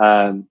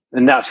 And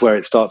that's where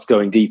it starts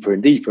going deeper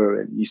and deeper,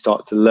 and you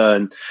start to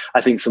learn.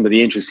 I think some of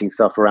the interesting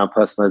stuff around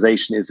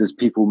personalization is as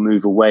people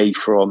move away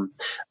from,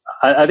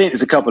 I think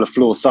there's a couple of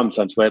flaws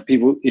sometimes where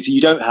people, if you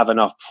don't have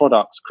enough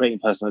products, creating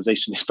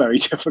personalization is very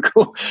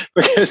difficult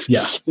because,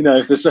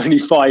 if there's only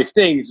 5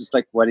 things, it's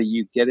like, why do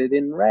you get it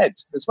in red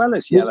as well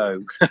as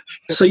yellow?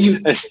 So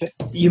you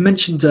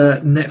mentioned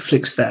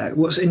Netflix there.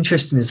 What's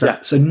interesting is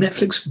that, so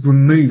Netflix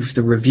removed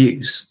the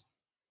reviews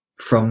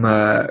from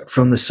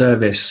the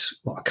service,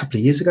 a couple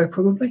of years ago,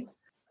 probably.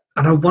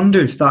 And I wonder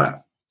if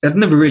that, I'd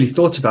never really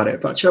thought about it,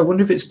 but actually I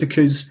wonder if it's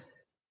because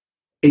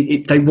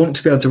they want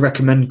to be able to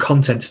recommend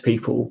content to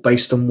people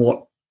based on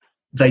what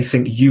they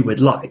think you would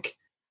like.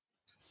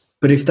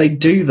 But if they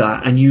do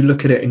that and you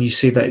look at it and you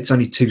see that it's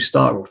only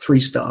 2-star or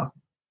 3-star,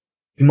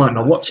 you might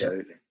not watch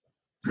it.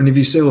 And if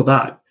you see all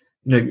that,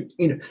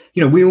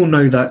 we all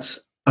know that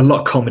a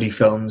lot of comedy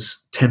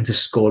films tend to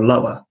score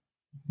lower,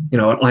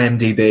 on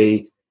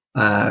IMDb,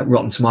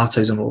 Rotten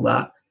Tomatoes and all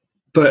that.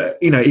 But,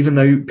 even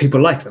though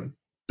people like them,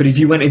 but if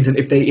you went into,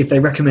 if they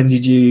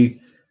recommended you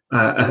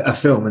a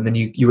film and then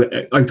you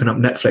open up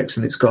Netflix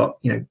and it's got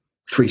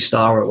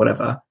 3-star or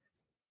whatever,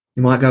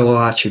 you might go, well,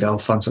 actually I'll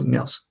find something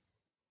else.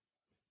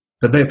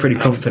 But they're pretty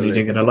confident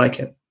you're going to like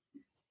it.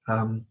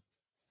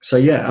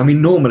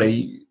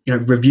 Normally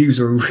reviews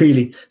are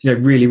really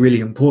really really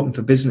important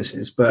for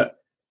businesses, but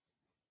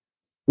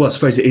Well, I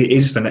suppose it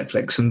is for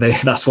Netflix, and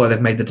that's why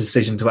they've made the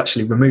decision to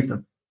actually remove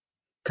them,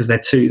 because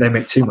they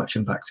make too much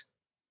impact.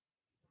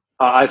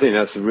 I think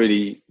that's a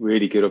really,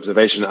 really good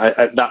observation.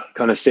 That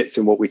kind of sits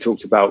in what we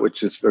talked about,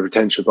 which is a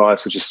retention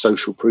bias, which is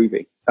social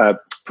proofing.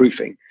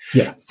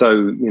 Yeah.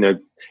 So,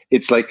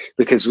 it's like,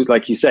 because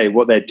like you say,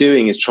 what they're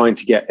doing is trying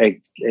to get a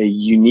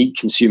unique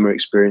consumer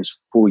experience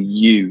for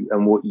you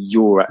and what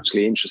you're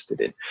actually interested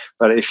in.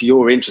 But if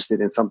you're interested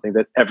in something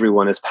that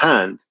everyone has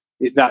panned,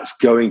 that's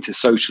going to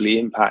socially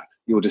impact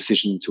your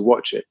decision to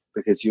watch it,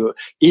 because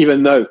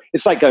even though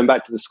it's like going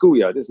back to the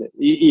schoolyard, isn't it?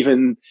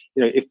 Even,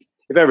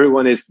 if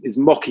everyone is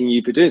mocking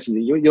you for doing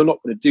something, you're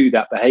not going to do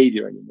that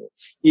behavior anymore.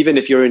 Even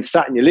if you're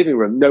sat in your living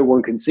room, no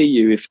one can see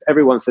you. If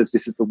everyone says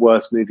this is the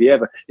worst movie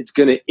ever, it's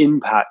going to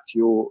impact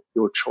your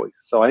choice.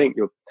 So I think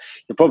you're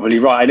probably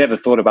right. I never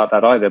thought about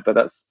that either,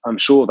 but I'm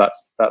sure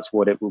that's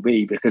what it will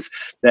be, because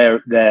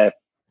their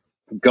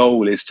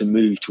goal is to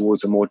move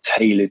towards a more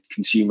tailored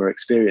consumer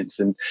experience,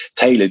 and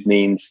tailored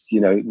means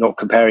not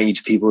comparing you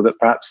to people that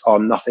perhaps are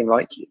nothing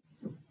like you.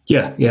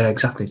 Yeah,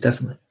 exactly,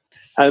 definitely.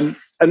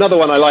 Another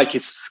one I like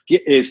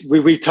is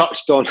we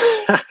touched on,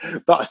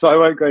 but so I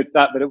won't go to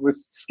that. But it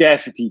was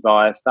scarcity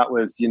bias. That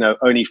was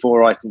only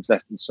 4 items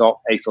left in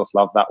stock. ASOS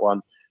loved that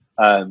one.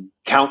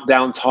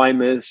 Countdown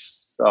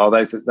timers. Oh,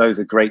 those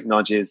are great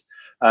nudges.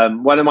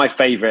 One of my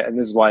favorite, and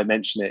this is why I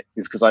mention it,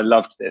 is because I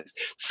loved this.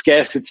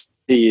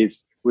 Scarcity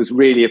was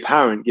really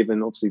apparent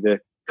given obviously the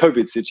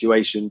COVID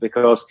situation,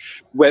 because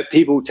where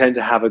people tend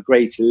to have a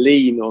greater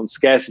lean on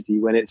scarcity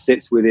when it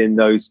sits within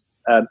those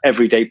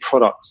everyday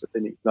products that they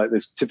need, like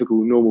those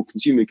typical normal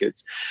consumer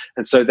goods.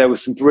 And so there were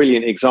some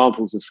brilliant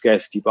examples of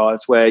scarcity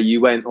bias where you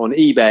went on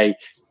eBay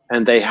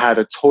and they had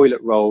a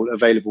toilet roll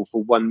available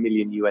for $1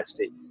 million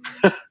USD.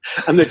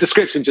 And the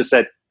description just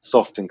said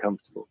soft and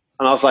comfortable.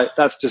 And I was like,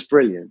 that's just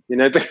brilliant,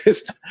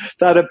 because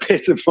that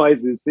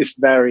epitomizes this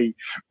very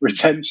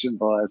retention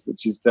bias,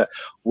 which is that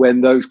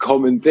when those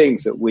common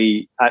things that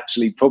we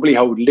actually probably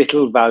hold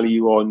little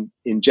value on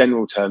in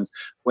general terms,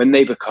 when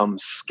they become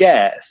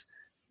scarce,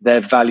 their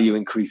value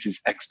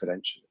increases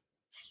exponentially.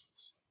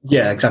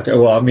 Yeah, exactly.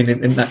 Well, I mean,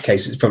 in that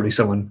case, it's probably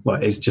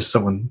it's just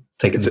someone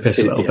taking the piss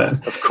a little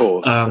bit. Of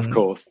course.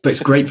 But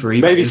it's great for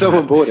eBay. Maybe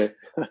someone bought it.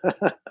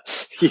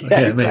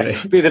 Exactly. Maybe.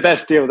 It'd be the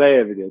best deal they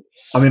ever did.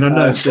 I mean, I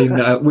know I've seen.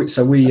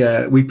 So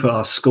we put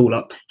our school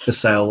up for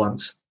sale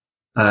once,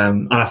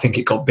 and I think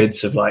it got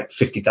bids of like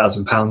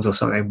 £50,000 or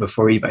something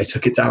before eBay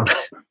took it down.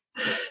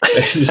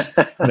 It's just,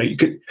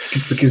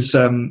 because.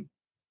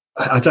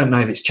 I don't know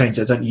if it's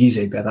changed. I don't use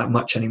eBay that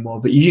much anymore,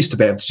 but you used to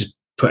be able to just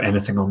put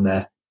anything on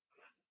there.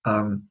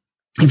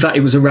 In fact,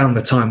 it was around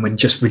the time when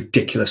just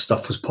ridiculous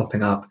stuff was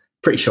popping up.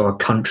 Pretty sure a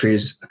country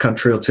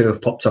or two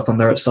have popped up on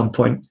there at some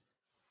point.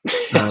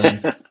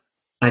 And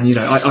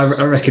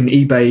I reckon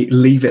eBay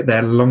leave it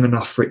there long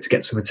enough for it to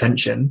get some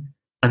attention,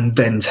 and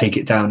then take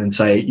it down and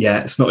say,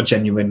 yeah, it's not a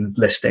genuine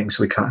listing,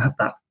 so we can't have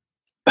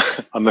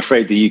that. I'm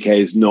afraid the UK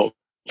is not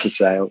for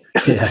sale,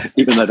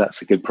 even though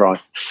that's a good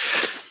price.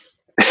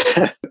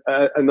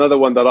 Another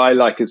one that I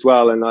like as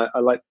well, and I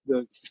like.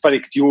 It's funny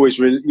because you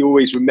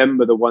always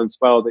remember the ones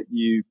well that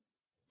you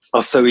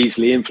are so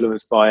easily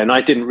influenced by. And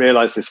I didn't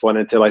realize this one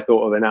until I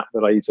thought of an app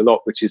that I use a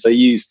lot, which is I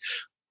use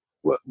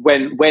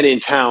when in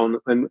town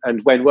and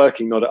when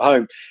working, not at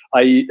home.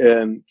 I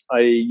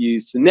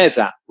use the Nez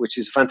app, which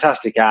is a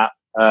fantastic app.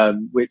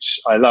 Which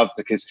I love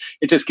because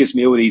it just gives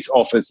me all these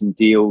offers and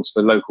deals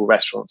for local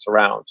restaurants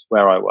around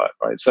where I work,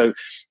 right? So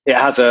it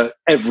has a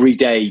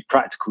everyday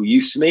practical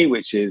use to me,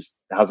 which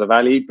has a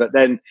value, but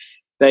then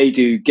they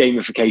do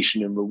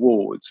gamification and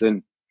rewards.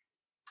 And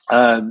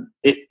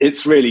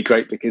it's really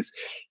great because,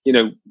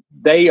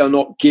 they are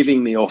not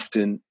giving me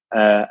often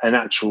an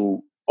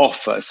actual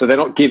offer. So they're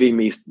not giving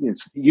me,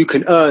 you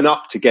can earn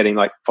up to getting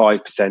like 5%,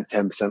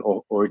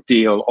 10% or a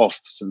deal off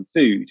some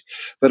food.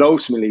 But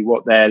ultimately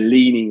what they're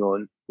leaning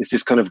on is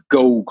this kind of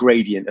goal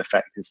gradient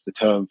effect is the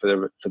term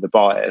for the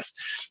buyers.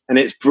 And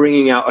it's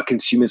bringing out a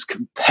consumer's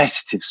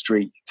competitive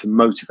streak to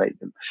motivate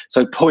them.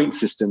 So point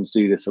systems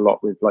do this a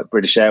lot with like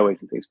British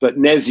Airways and things, but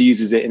Nez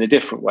uses it in a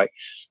different way.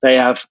 They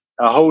have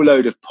a whole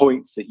load of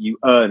points that you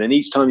earn. And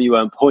each time you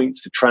earn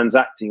points for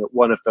transacting at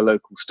one of the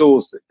local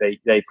stores that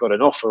they've got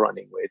an offer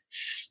running with,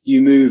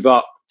 you move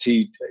up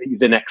to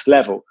the next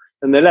level.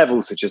 And the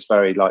levels are just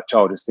very like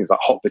childish things like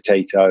hot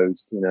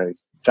potatoes,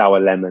 sour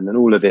lemon and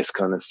all of this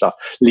kind of stuff,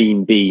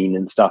 lean bean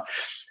and stuff.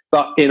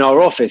 But in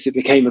our office, it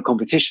became a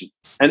competition.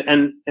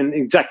 And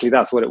exactly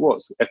that's what it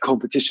was, a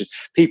competition.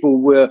 People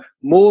were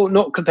more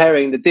not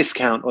comparing the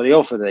discount or the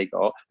offer they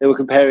got. They were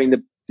comparing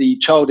the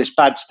childish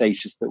badge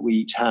status that we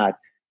each had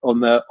on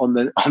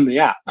the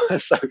app.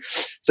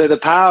 So the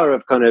power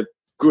of kind of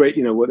great,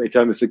 what they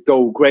term as the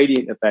goal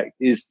gradient effect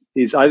is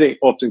I think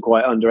often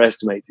quite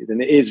underestimated,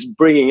 and it is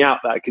bringing out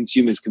that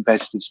consumer's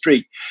competitive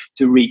streak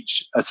to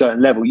reach a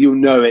certain level. You'll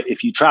know it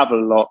if you travel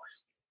a lot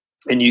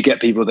and you get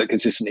people that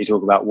consistently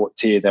talk about what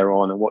tier they're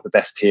on and what the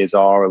best tiers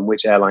are and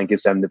which airline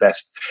gives them the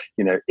best.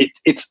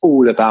 It's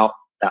all about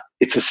that.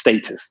 It's a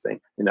status thing.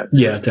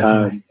 Yeah,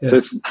 definitely. So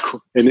it's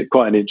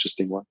quite an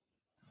interesting one.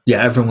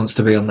 Yeah, everyone wants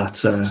to be on that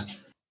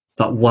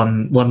that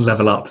one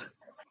level up.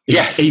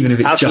 Even if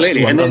it's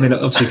absolutely. just one. I mean,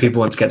 obviously people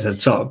want to get to the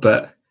top,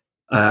 but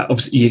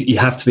obviously you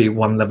have to be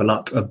one level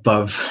up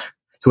above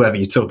whoever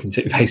you're talking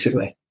to,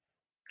 basically.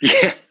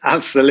 Yeah,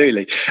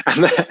 absolutely.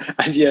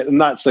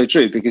 And that's so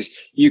true, because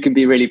you can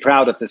be really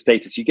proud of the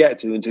status you get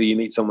to until you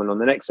meet someone on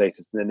the next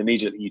status, and then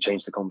immediately you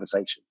change the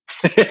conversation.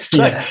 It's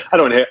like, I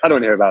don't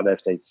hear about their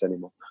status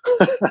anymore.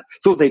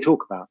 It's all they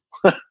talk about.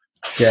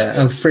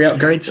 Yeah, free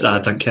upgrades? I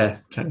don't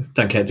care.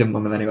 Don't care. Didn't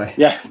want them anyway.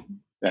 Yeah,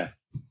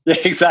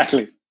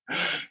 exactly.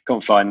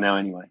 Can't find now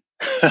anyway.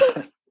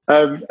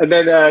 And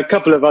then a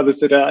couple of others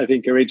that I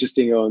think are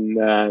interesting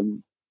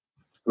on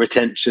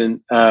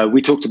retention.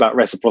 We talked about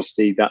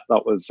reciprocity. That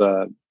was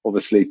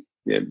obviously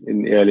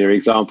in the earlier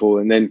example.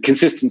 And then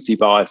consistency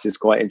bias is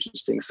quite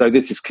interesting. So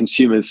this is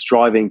consumers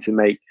striving to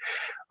make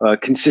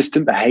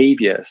consistent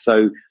behavior.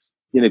 So,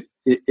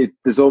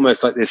 there's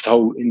almost like this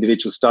whole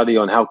individual study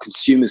on how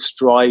consumers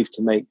strive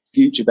to make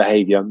future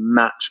behavior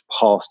match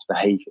past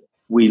behavior.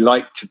 We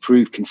like to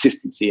prove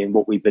consistency in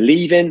what we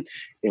believe in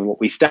what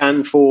we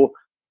stand for,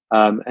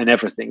 and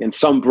everything. And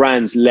some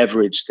brands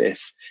leverage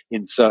this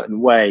in a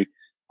certain way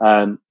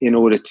in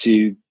order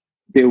to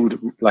build,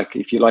 like,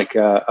 if you like,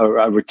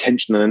 a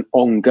retention and an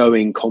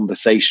ongoing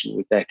conversation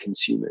with their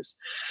consumers.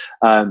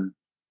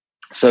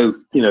 So,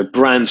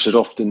 brands should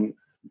often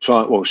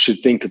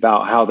should think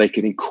about how they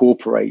can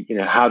incorporate,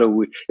 how do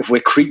we, if we're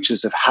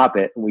creatures of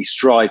habit and we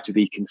strive to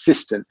be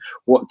consistent,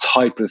 what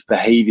type of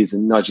behaviors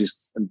and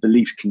nudges and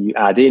beliefs can you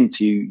add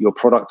into your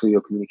product or your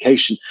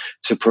communication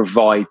to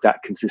provide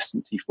that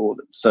consistency for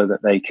them, so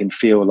that they can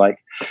feel like,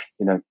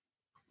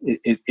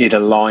 it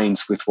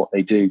aligns with what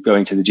they do,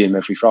 going to the gym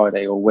every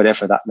Friday or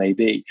whatever that may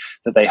be,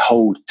 that they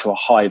hold to a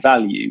high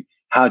value.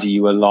 How do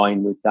you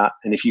align with that?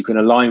 And if you can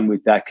align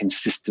with that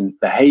consistent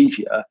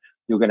behavior,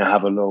 you're going to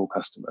have a loyal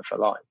customer for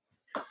life.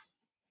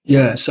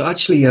 Yeah. So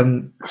actually,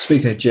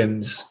 speaking of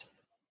gyms,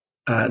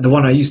 the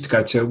one I used to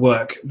go to at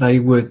work, they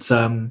would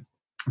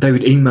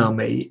email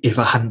me if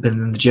I hadn't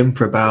been in the gym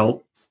for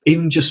about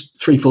even just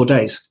 3-4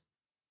 days.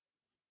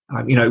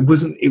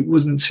 It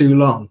wasn't too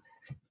long,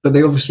 but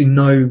they obviously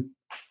know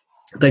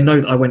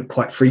that I went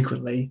quite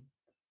frequently.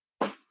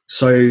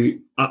 So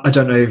I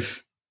don't know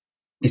if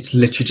it's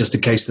literally just a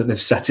case that they've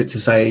set it to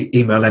say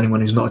email anyone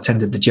who's not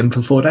attended the gym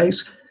for 4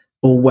 days,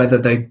 or whether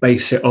they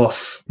base it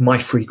off my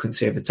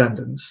frequency of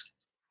attendance.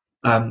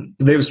 They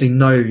obviously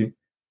know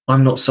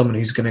I'm not someone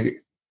who's going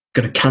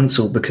to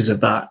cancel because of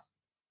that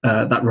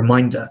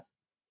reminder.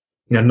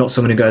 Not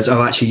someone who goes,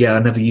 oh, actually, I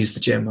never use the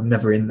gym, I'm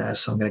never in there,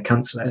 so I'm going to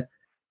cancel it.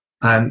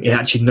 It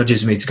actually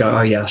nudges me to go,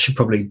 oh yeah, I should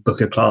probably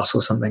book a class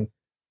or something.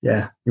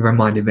 Yeah, you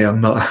reminded me I'm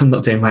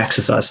not doing my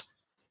exercise.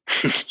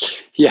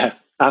 Yeah,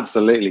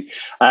 absolutely.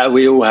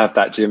 We all have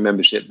that gym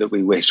membership that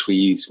we wish we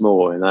used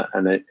more,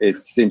 and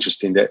it's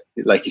interesting that,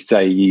 like you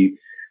say,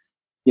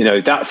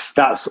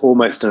 that's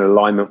almost an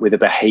alignment with a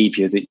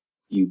behavior that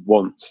you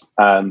want,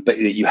 but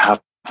that you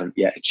haven't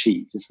yet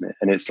achieved, isn't it?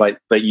 And it's like,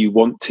 but you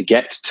want to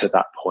get to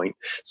that point,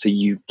 so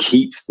you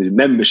keep the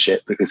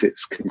membership because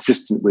it's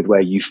consistent with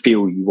where you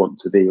feel you want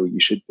to be or you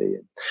should be.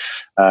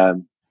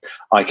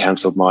 I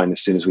cancelled mine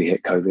as soon as we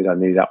hit COVID. I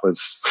knew that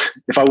was,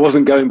 if I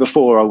wasn't going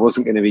before, I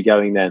wasn't going to be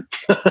going then.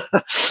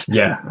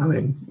 Yeah, I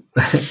mean,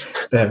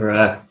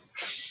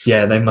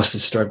 they must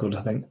have struggled,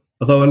 I think.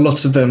 Although a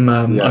lot of them,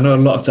 I know a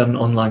lot have done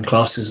online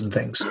classes and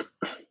things.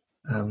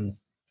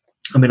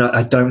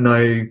 I don't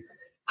know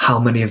how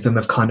many of them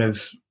have kind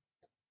of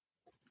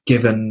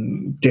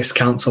given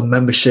discounts on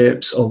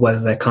memberships, or whether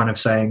they're kind of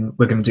saying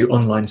we're going to do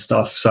online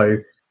stuff, so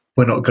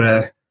we're not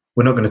going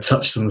to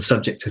touch on the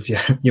subject of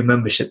your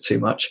membership too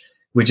much.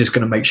 We're just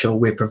going to make sure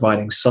we're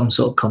providing some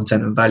sort of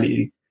content and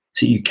value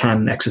so you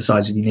can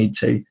exercise if you need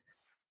to.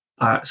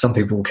 Some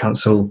people will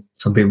cancel,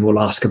 some people will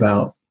ask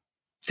about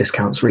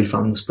discounts,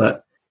 refunds,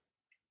 but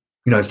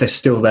if they're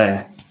still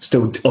there,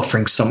 still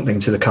offering something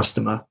to the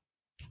customer,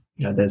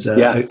 there's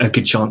a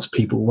good chance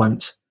people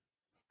won't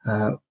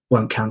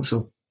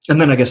cancel.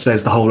 And then I guess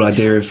there's the whole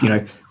idea of,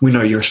 we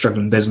know you're a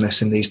struggling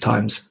business in these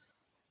times.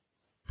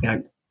 I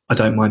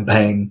don't mind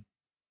paying.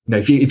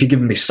 If you're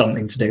giving me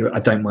something to do, I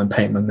don't mind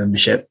paying my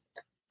membership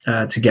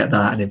to get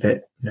that. And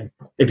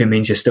if it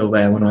means you're still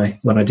there when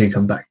I do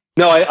come back.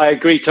 No, I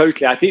agree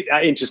totally. I think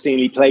that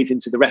interestingly plays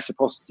into the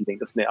reciprocity thing,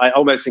 doesn't it? I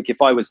almost think if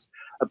I was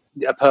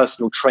a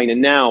personal trainer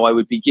now, I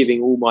would be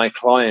giving all my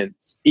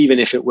clients, even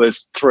if it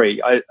was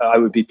free, I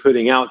would be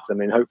putting out to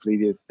them, and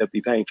hopefully they'll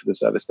be paying for the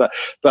service.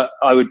 But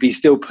I would be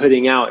still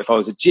putting out, if I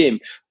was a gym,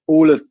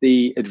 all of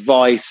the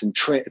advice and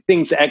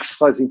things that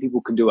exercising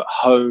people can do at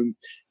home,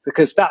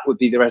 because that would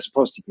be the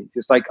reciprocity piece.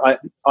 It's like,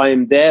 I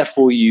am there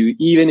for you,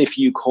 even if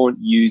you can't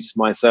use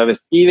my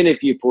service, even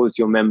if you pause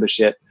your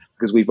membership,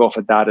 because we've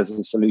offered that as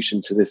a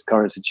solution to this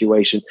current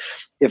situation.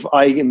 If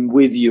I am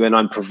with you and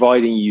I'm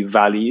providing you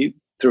value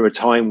through a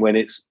time when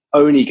it's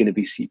only going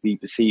to be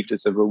perceived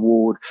as a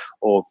reward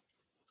or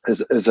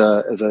as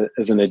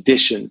an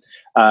addition,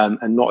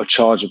 and not a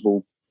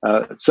chargeable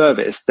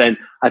service, then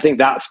I think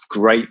that's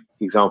great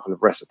example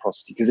of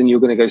reciprocity, because then you're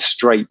going to go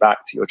straight back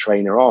to your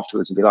trainer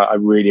afterwards and be like, I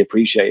really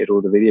appreciated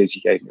all the videos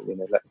you gave me.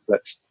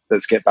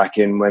 Let's get back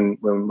in when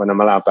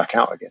I'm allowed back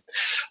out again.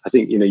 I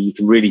think, you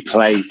can really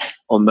play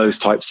on those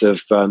types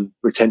of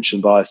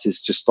retention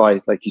biases just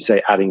by, like you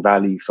say, adding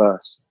value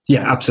first.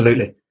 Yeah,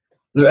 absolutely. Are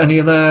there any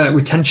other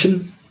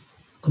retention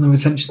on the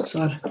retention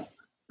side?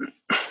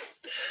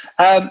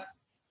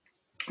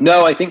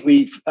 No, I think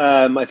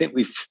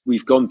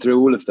we've gone through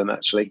all of them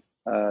actually.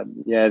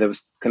 There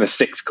was kind of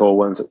 6 core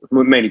ones,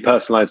 mainly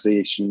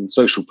personalization,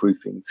 social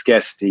proofing,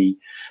 scarcity,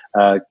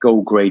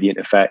 goal gradient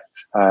effect,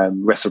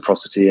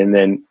 reciprocity, and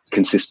then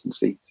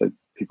consistency. So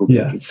people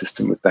being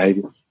consistent with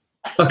behavior.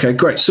 Okay,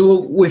 great.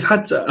 So we've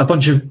had a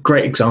bunch of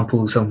great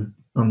examples on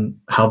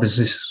how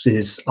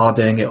businesses are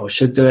doing it or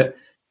should do it.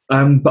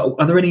 But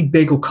are there any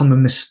big or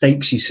common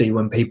mistakes you see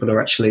when people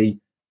are actually,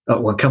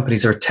 when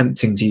companies are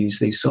attempting to use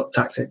these sort of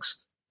tactics?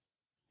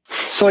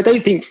 So I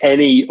don't think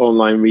any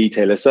online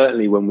retailer,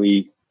 certainly when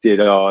we did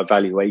our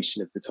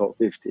evaluation of the top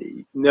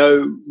 50,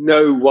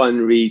 no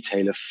one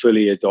retailer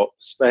fully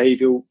adopts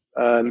behavioral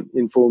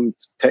informed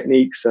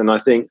techniques. And I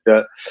think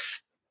that,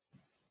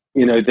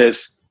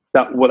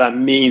 what that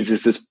means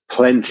is there's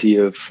plenty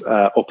of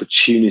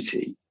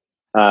opportunity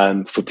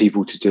for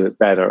people to do it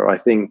better. I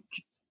think,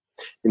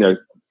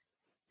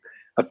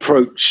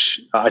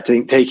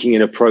 taking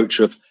an approach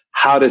of,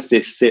 how does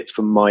this sit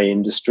for my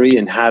industry,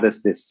 and how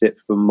does this sit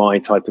for my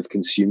type of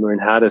consumer, and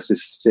how does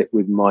this sit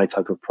with my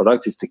type of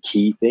product is the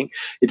key thing.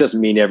 It doesn't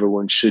mean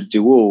everyone should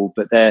do all,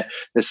 but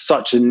there's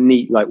such a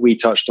neat, like we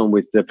touched on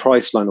with the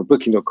Priceline or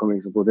Booking.com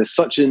example, there's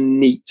such a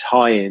neat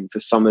tie-in for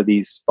some of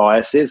these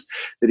biases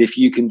that if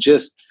you can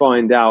just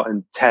find out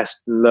and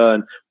test and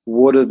learn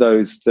what are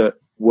those that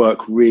work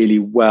really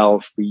well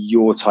for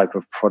your type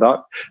of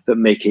product that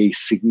make a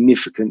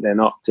significant then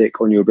uptick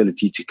on your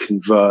ability to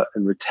convert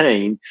and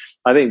retain,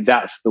 I think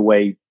that's the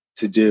way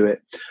to do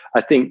it.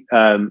 I think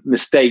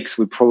mistakes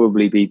would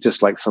probably be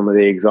just like some of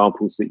the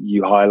examples that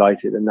you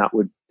highlighted, and that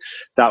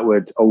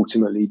would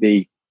ultimately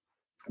be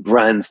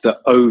brands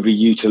that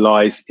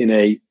overutilize in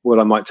a, what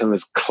I might term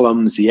as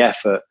clumsy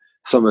effort,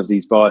 some of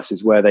these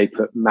biases where they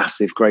put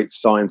massive great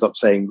signs up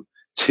saying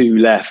 2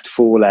 left,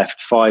 4 left,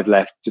 5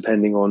 left,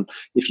 depending on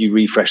if you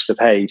refresh the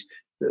page.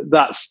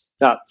 That's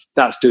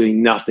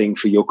doing nothing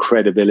for your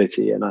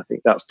credibility. And I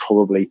think that's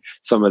probably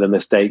some of the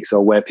mistakes,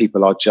 are where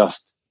people are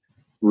just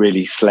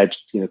really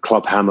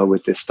club hammer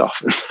with this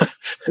stuff.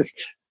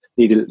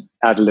 Need to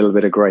add a little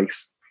bit of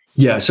grace.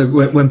 Yeah. So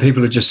when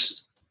people are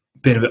just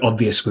being a bit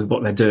obvious with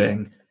what they're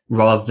doing,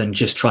 rather than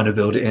just trying to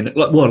build it in,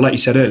 like you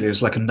said earlier,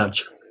 it's like a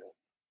nudge.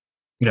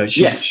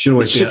 It should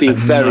always be a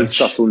very nudge.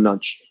 Subtle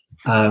nudge.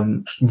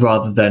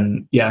 Rather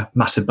than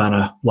massive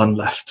banner, 1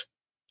 left.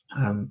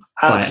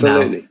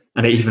 Absolutely,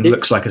 and it even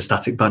looks like a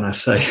static banner,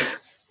 so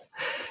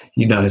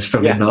it's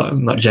probably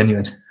not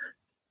genuine.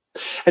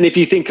 And if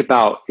you think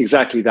about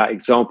exactly that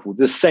example,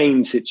 the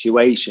same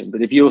situation,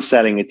 but if you're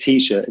selling a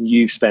t-shirt and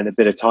you've spent a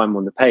bit of time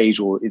on the page,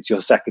 or it's your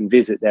second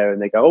visit there,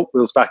 and they go, "Oh,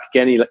 Will's back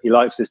again. He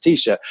likes this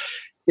t-shirt."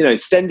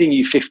 Sending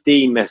you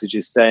 15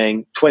 messages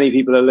saying 20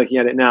 people are looking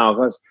at it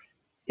now.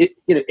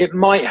 It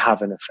might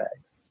have an effect.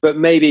 But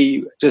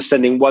maybe just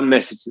sending one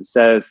message that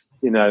says,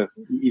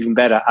 even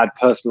better, add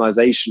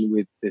personalization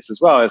with this as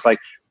well. It's like,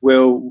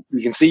 Will,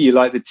 we can see you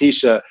like the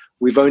t-shirt.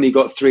 We've only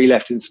got 3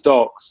 left in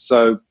stock.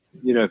 So,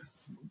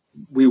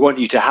 we want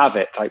you to have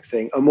it, type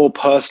thing. A more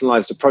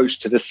personalized approach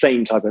to the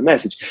same type of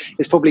message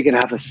is probably going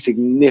to have a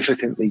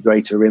significantly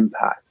greater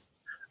impact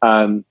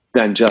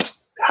than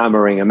just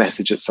hammering a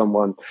message at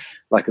someone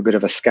like a bit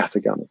of a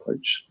scattergun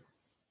approach.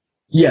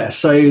 Yeah.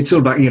 So it's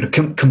all about,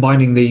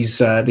 combining these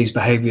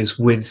behaviors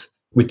with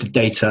the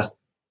data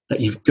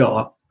that you've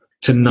got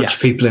to nudge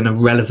people in a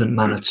relevant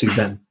manner to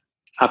them.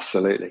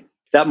 Absolutely.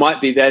 That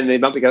might be then, they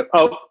might be going,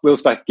 "Oh,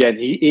 Will's back again.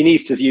 He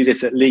needs to view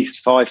this at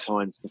least 5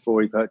 times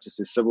before he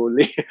purchases. So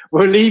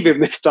we'll leave him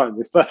this time."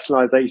 This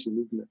personalization,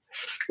 isn't it?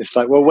 It's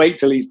like, we'll wait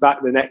till he's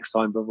back the next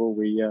time before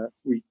we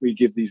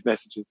give these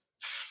messages.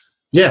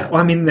 Yeah.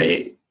 Well, I mean,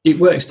 it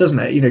works, doesn't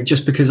it?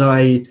 Just because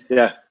I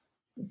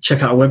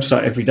check out a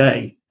website every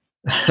day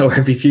or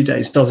every few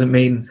days doesn't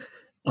mean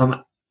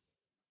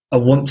I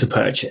want to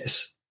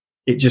purchase.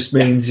 It just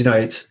means,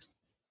 it's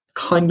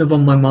kind of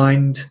on my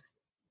mind,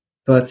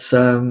 but,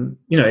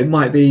 it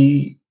might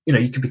be,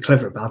 you could be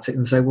clever about it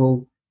and say,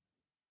 well,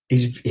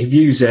 he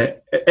views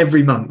it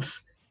every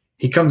month.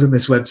 He comes on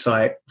this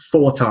website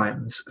 4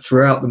 times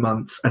throughout the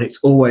month, and it's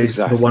always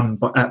the one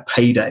at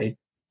payday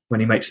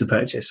when he makes the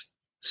purchase.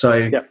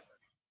 So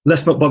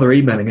let's not bother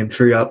emailing him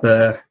throughout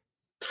the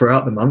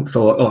month,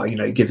 or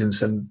give him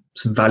some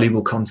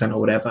valuable content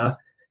or whatever,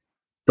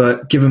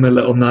 but give him a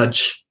little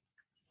nudge,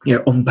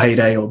 on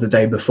payday or the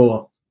day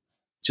before,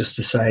 just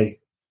to say,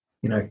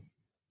 we've only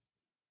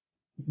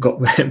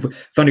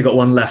got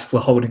 1 left. We're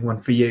holding 1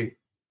 for you,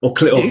 or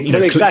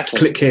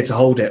click here to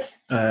hold it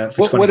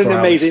for 24 What an hours.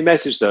 amazing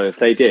message, though, if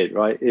they did,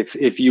 right?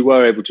 If you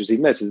were able to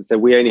receive messages that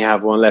we only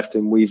have 1 left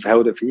and we've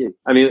held it for you.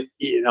 I mean,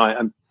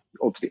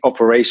 obviously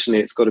operationally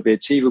it's got to be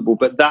achievable,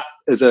 but that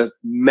as a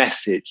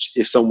message,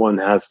 if someone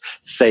has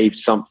saved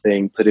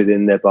something, put it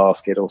in their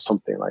basket or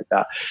something like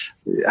that,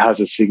 it has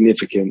a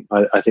significant,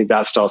 I think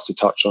that starts to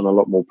touch on a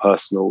lot more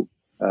personal,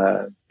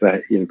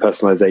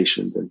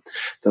 personalization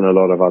than a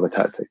lot of other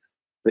tactics.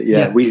 But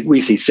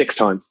we see six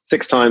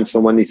times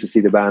someone needs to see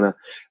the banner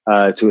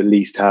to at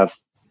least have,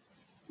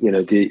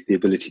 the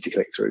ability to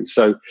click through.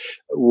 So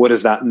what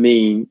does that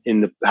mean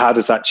how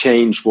does that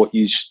change what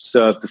you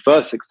serve the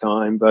first 6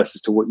 times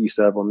versus to what you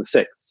serve on the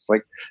 6th? It's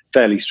like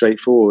fairly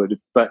straightforward,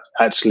 but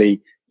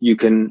actually you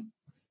can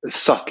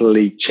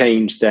subtly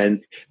change then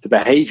the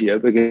behavior,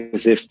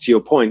 because if, to your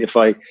point, if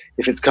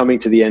it's coming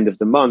to the end of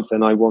the month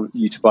and I want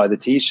you to buy the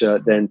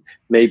t-shirt, then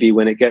maybe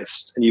when it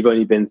gets, and you've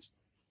only been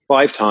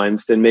 5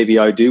 times, then maybe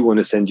I do want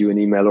to send you an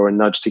email or a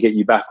nudge to get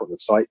you back on the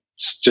site,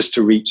 just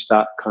to reach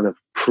that kind of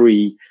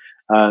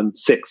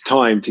 6th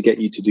time to get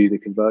you to do the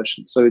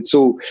conversion. So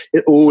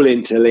it all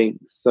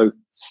interlinks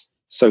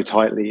so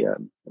tightly.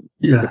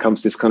 It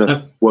becomes this kind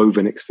of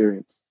woven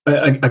experience.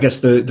 I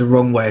guess the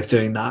wrong way of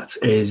doing that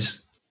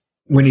is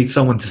we need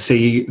someone to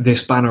see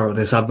this banner or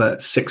this advert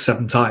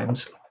 6-7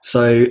 times.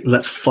 So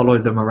let's follow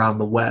them around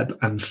the web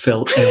and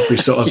fill every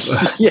sort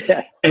of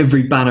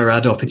every banner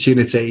ad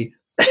opportunity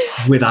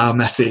with our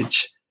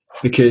message.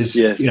 Because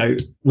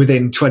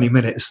within 20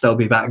 minutes they'll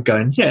be back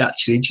going,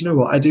 actually, do you know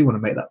what? I do want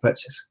to make that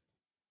purchase.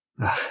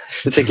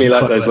 Particularly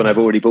like those when I've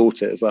already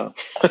bought it as well.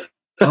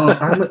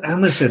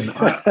 Amazon.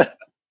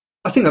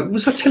 I think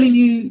I telling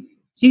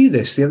you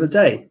this the other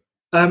day.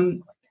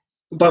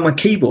 By my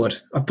keyboard,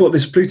 I bought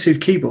this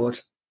Bluetooth keyboard,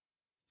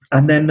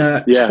 and then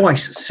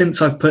twice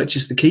since I've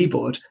purchased the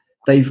keyboard,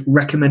 they've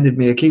recommended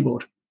me a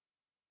keyboard.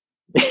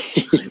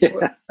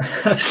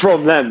 That's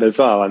from them as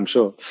well, I'm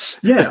sure.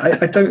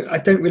 I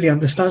don't really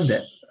understand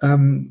it.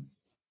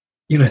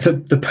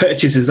 The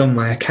purchase is on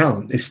my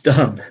account. It's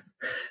done.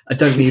 I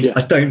don't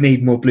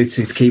need more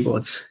Bluetooth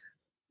keyboards.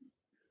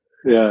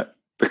 Yeah,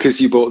 because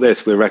you bought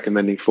this, we're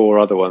recommending 4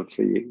 other ones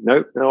for you.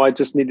 No, I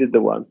just needed the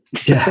one.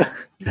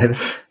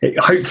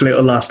 Hopefully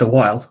it'll last a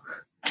while.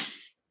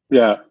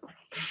 Yeah,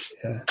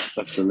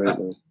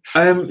 absolutely.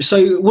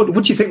 So what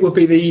do you think will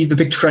be the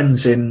big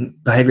trends in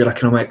behavioural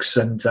economics,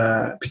 and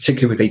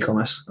particularly with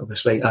e-commerce,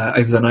 obviously,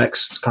 over the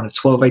next kind of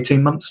 12,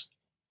 18 months?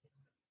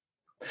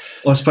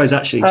 Well, I suppose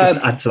actually, just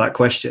to add to that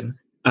question,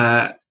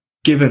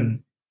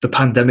 given the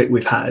pandemic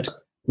we've had,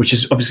 which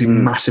has obviously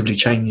massively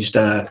changed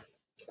a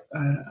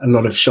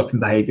lot of shopping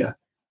behaviour,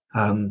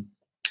 how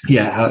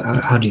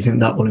do you think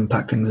that will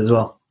impact things as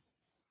well?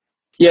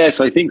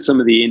 So I think some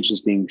of the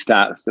interesting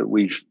stats that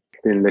we've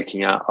been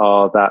looking at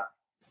are that,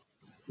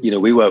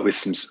 we work with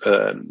some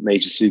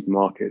major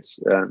supermarkets,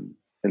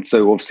 and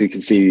so obviously you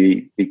can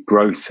see the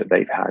growth that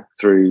they've had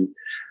through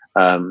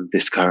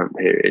this current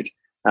period.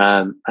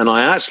 And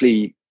I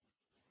actually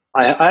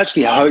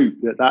hope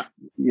that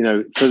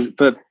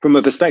from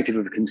a perspective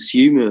of a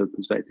consumer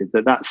perspective,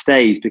 that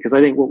stays, because I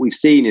think what we've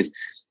seen is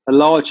a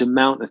large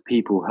amount of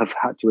people have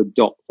had to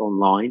adopt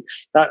online.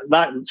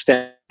 That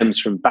stems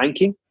from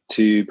banking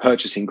to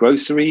purchasing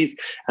groceries.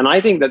 And I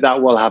think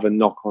that will have a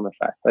knock-on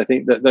effect. I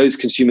think that those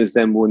consumers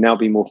then will now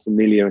be more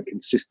familiar and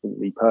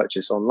consistently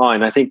purchase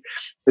online. I think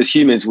as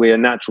humans, we are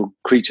natural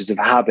creatures of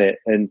habit.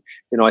 And,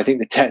 I think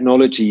the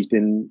technology has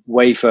been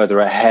way further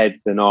ahead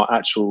than our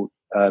actual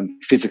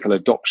physical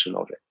adoption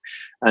of it.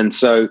 And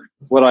so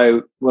what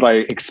I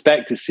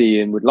expect to see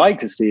and would like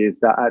to see is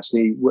that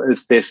actually,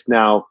 as this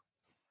now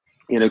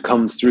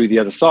comes through the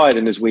other side,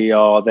 and as we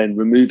are then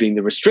removing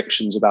the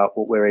restrictions about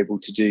what we're able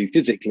to do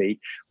physically,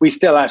 we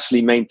still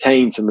actually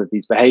maintain some of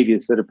these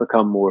behaviors that have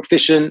become more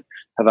efficient,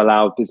 have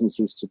allowed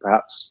businesses to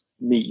perhaps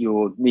meet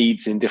your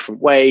needs in different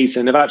ways,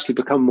 and have actually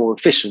become more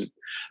efficient.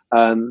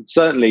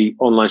 Certainly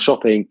online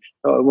shopping,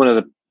 one of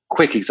the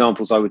quick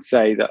examples I would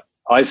say that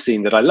I've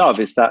seen that I love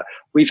is that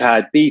we've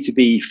had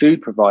B2B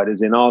food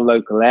providers in our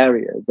local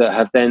area that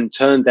have then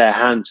turned their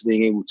hand to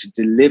being able to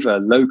deliver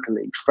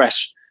locally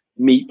fresh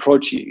meat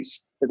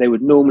produce that they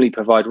would normally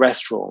provide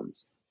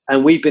restaurants.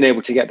 And we've been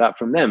able to get that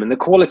from them. And the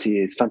quality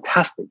is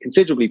fantastic,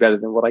 considerably better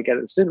than what I get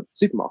at the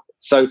supermarket.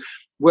 So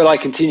will I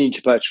continue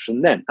to purchase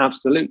from them?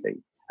 Absolutely.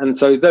 And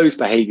so those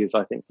behaviors,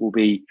 I think,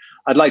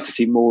 I'd like to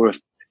see more of,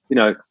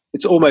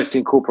 it's almost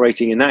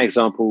incorporating in that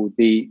example,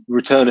 the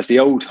return of the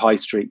old high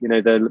street,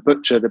 the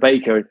butcher, the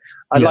baker.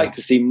 I'd like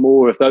to see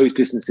more of those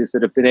businesses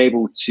that have been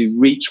able to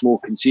reach more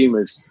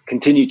consumers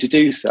continue to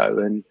do so.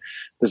 And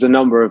there's a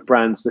number of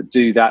brands that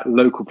do that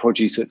local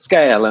produce at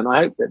scale. And I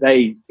hope that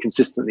they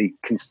consistently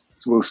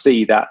will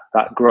see that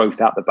growth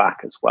out the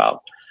back as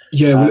well.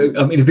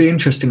 It'd be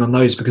interesting on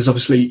those, because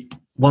obviously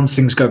once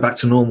things go back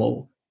to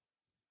normal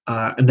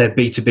and their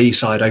B2B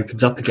side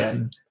opens up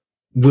again,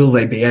 will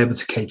they be able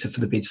to cater for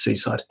the B2C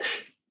side?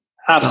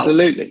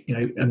 Absolutely.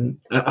 And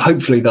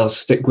hopefully they'll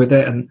stick with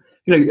it. And,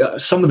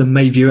 some of them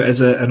may view it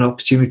as an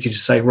opportunity to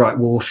say, right,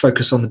 we'll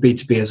focus on the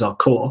B2B as our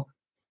core,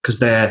 because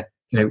they're,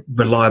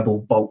 reliable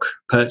bulk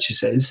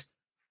purchases.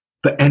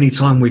 But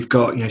anytime we've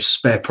got,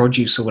 spare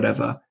produce or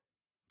whatever,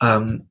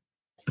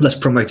 let's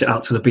promote it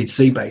out to the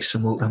B2C base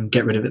and we'll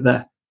get rid of it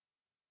there.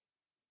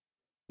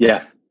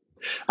 Yeah,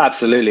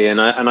 absolutely. And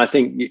I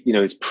think,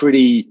 it's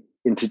pretty,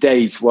 in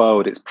today's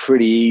world, it's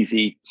pretty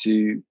easy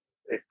to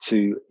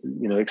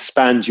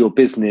expand your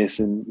business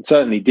and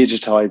certainly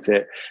digitize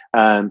it.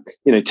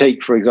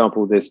 Take, for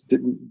example,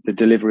 the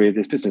delivery of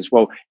this business.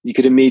 Well, you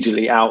could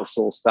immediately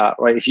outsource that,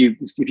 right? If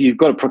you've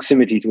got a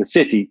proximity to a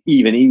city,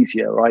 even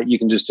easier, right? You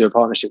can just do a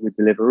partnership with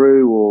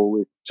Deliveroo or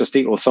with Just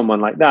Eat or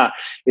someone like that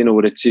in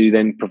order to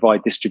then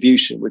provide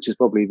distribution, which is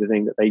probably the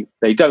thing that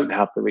they don't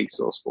have the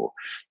resource for.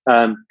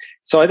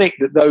 So I think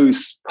that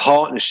those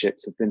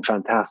partnerships have been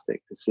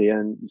fantastic to see,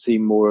 and see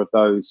more of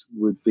those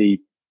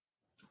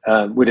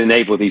would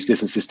enable these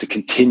businesses to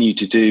continue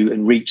to do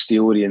and reach the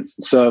audience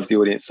and serve the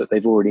audience that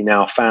they've already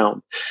now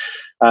found.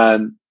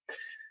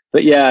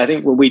 But yeah, I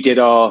think when we did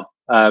our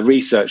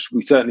research,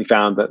 we certainly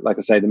found that, like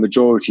I say, the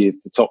majority of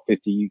the top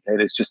 50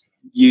 UKers just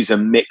use a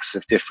mix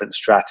of different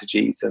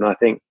strategies, and I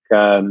think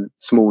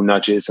small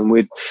nudges.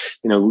 And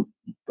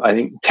I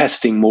think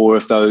testing more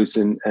of those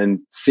and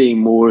seeing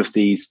more of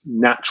these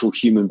natural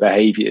human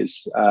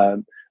behaviours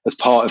as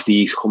part of the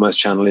e-commerce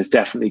channel is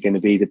definitely going to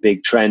be the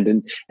big trend,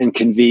 and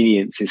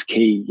convenience is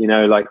key.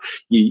 Like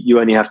you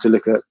only have to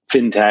look at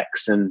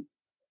fintechs and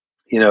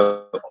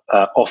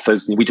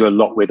offers. We do a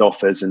lot with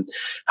offers, and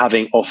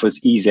having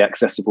offers easily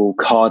accessible,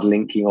 card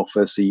linking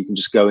offers, so you can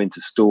just go into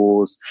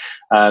stores.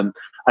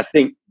 I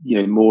think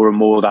more and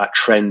more that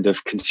trend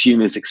of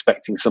consumers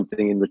expecting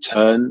something in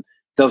return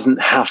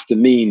doesn't have to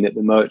mean that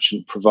the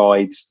merchant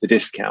provides the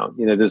discount.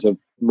 There's a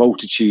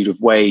multitude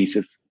of ways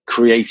of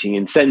creating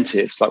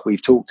incentives, like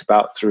we've talked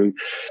about, through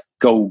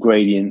goal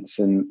gradients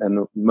and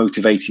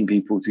motivating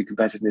people to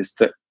competitiveness,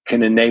 that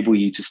can enable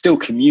you to still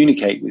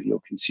communicate with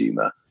your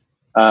consumer,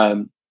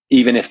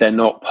 even if they're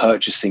not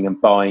purchasing and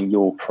buying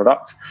your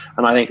product.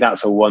 And I think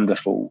that's a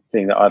wonderful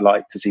thing that I'd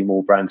like to see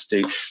more brands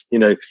do.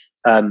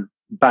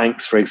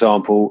 Banks, for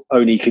example,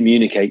 only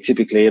communicate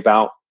typically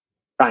about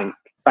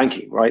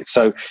banking, right?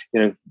 So,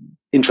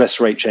 interest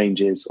rate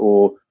changes,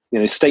 or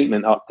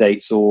statement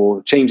updates,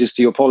 or changes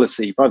to your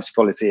privacy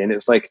policy, and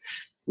it's like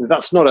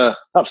that's not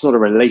a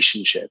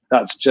relationship.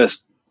 That's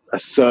just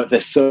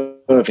they're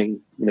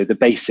serving the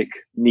basic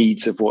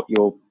needs of what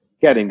you're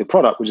getting, the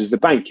product, which is the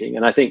banking.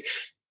 And I think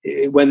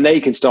when they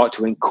can start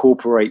to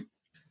incorporate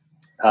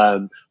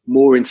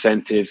more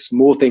incentives,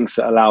 more things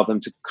that allow them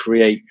to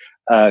create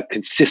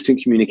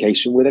consistent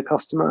communication with a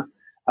customer.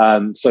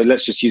 So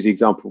let's just use the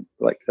example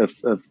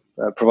of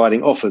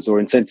providing offers or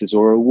incentives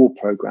or a reward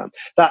program.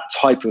 That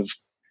type of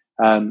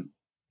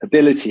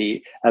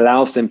ability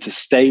allows them to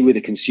stay with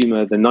the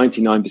consumer the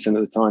 99%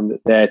 of the time that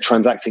they're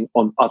transacting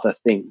on other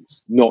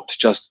things, not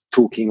just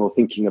talking or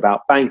thinking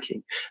about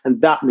banking.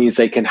 And that means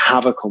they can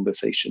have a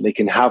conversation, they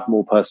can have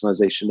more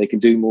personalization, they can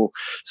do more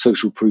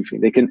social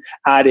proofing, they can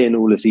add in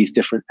all of these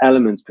different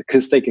elements,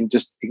 because they can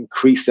just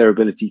increase their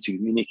ability to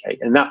communicate.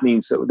 And that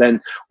means that then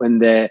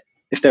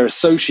if they're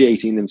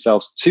associating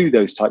themselves to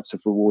those types of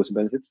rewards and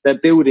benefits, they're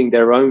building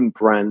their own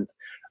brand,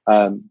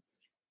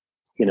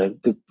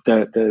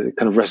 the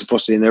kind of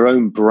reciprocity in their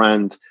own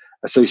brand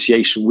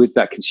association with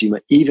that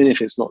consumer, even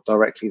if it's not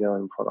directly their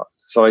own product.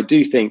 So I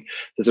do think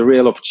there's a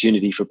real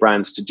opportunity for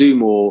brands to do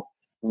more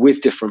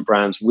with different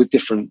brands, with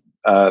different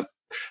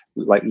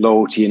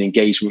loyalty and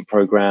engagement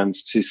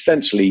programs, to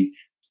essentially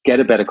get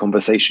a better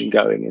conversation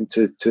going, and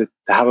to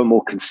have a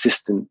more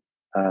consistent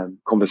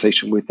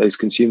conversation with those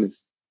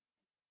consumers.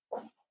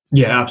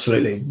 Yeah,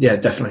 absolutely. Yeah,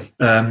 definitely.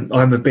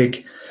 I'm a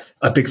big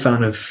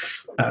fan of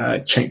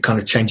kind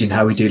of changing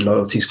how we do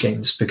loyalty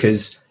schemes,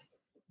 because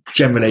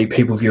generally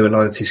people view a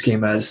loyalty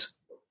scheme as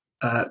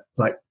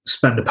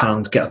spend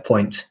 £1, get a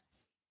point.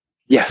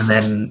 Yes. And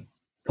then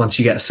once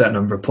you get a certain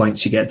number of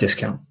points, you get a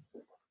discount.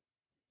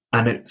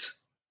 And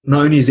it's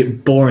not only is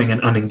it boring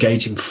and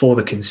unengaging for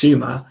the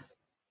consumer,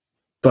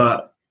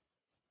 but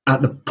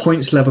at the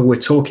points level we're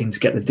talking to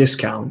get the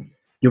discount,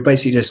 you're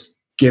basically just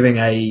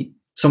giving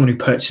someone who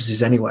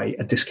purchases anyway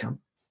a discount.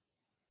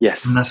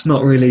 Yes. And that's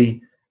not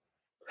really...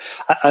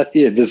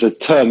 there's a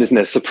term, isn't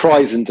there?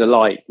 Surprise and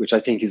delight, which I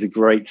think is a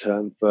great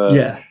term for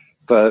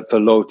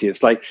loyalty.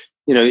 It's like,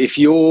 if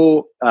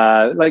you're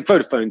like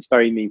Vodafone's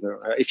very neither.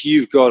 If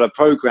you've got a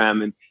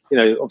program, and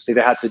obviously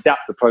they had to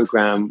adapt the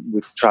program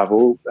with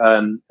travel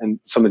and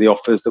some of the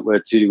offers that were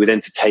to do with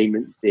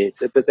entertainment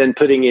theatre, but then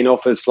putting in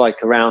offers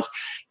like around,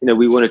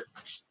 we want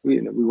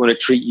to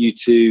treat you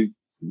to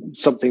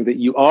something that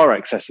you are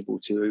accessible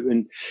to.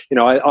 And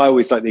I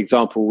always like the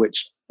example,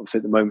 which obviously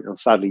at the moment,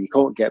 sadly, you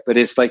can't get, but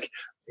it's like,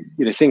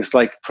 things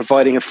like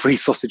providing a free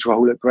sausage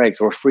roll at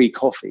Greggs or a free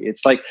coffee.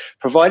 It's like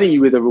providing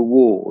you with a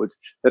reward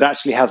that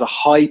actually has a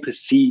high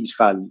perceived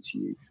value to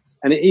you.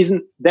 And it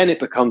isn't, then it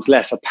becomes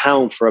less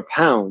 £1 for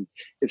 £1.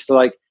 It's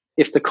like,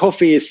 if the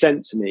coffee is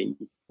sent to me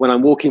when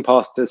I'm walking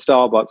past a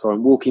Starbucks or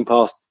I'm walking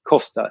past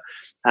Costa,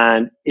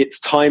 and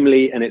it's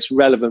timely and it's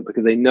relevant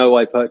because they know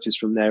I purchased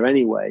from there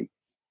anyway,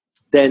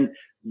 then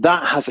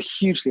that has a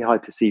hugely high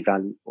perceived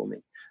value for me.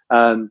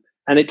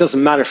 And it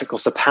doesn't matter if it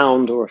costs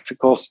 £1 or if it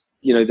costs,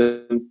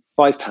 the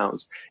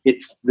 £5.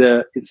 It's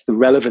the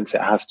relevance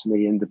it has to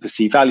me and the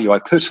perceived value I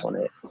put on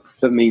it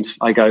that means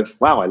I go,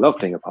 wow, I love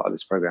being a part of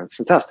this program. It's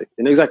fantastic.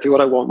 I know exactly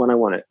what I want when I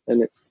want it.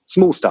 And it's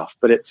small stuff,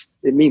 but it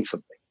means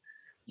something.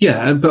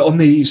 Yeah, but on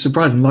the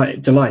surprise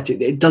and delight,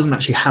 it doesn't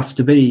actually have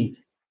to be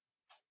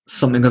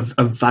something of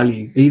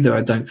value either,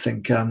 I don't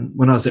think.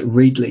 When I was at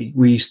Readly,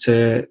 we used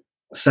to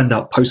send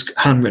out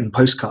handwritten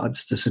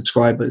postcards to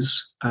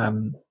subscribers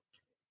in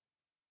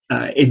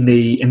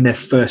their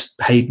first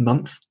paid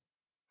month.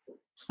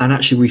 And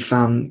actually we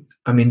found,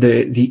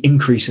 the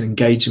increase in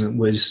engagement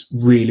was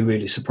really,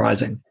 really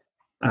surprising.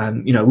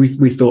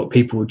 We thought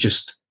people would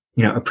just,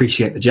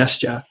 appreciate the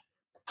gesture.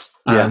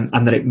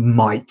 And that it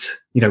might,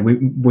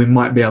 we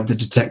might be able to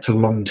detect a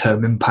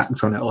long-term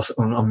impact on it or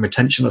on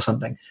retention or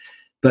something.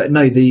 But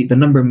no, the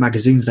number of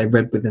magazines they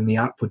read within the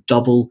app would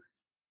double.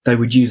 They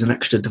would use an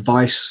extra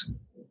device,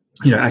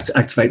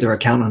 activate their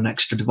account on an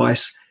extra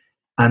device,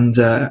 and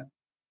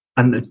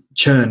the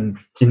churn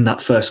in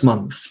that first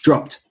month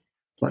dropped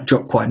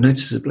quite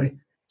noticeably.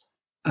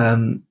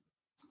 And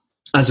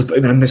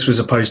this was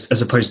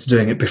as opposed to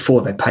doing it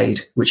before they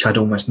paid, which had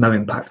almost no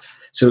impact.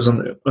 So it was on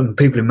the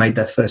people who made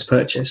their first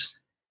purchase.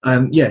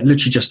 Literally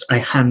just a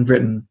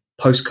handwritten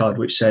postcard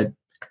which said,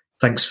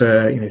 "Thanks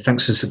for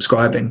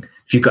subscribing.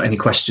 If you've got any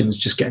questions,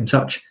 just get in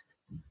touch."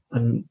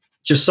 And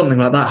just something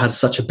like that has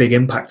such a big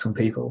impact on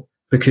people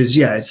because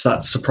it's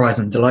that surprise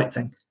and delight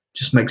thing.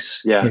 Just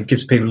makes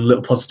gives people a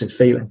little positive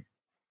feeling.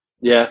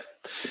 Yeah,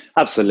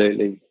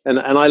 absolutely. And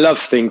I love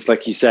things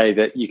like you say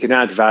that you can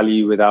add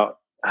value without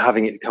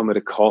having it come at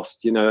a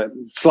cost.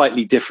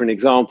 Slightly different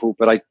example,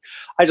 but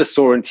I just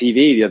saw on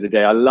TV the other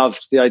day, I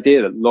loved the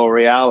idea that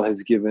L'Oreal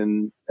has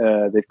given,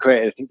 they've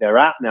created, I think, their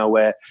app now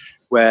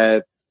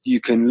where you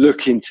can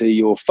look into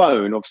your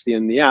phone, obviously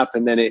in the app,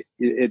 and then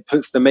it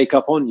puts the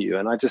makeup on you.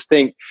 And I just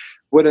think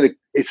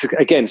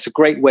it's a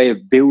great way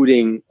of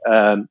building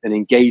an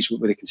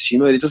engagement with a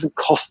consumer. It doesn't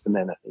cost them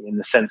anything in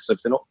the sense of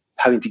they're not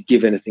having to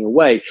give anything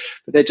away,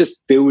 but they're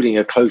just building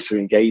a closer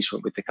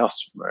engagement with the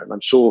customer. And I'm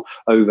sure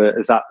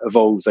as that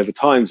evolves over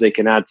time, they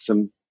can add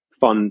some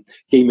fun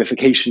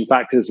gamification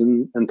factors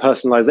and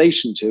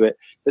personalization to it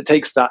that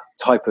takes that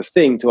type of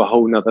thing to a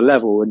whole nother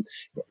level. And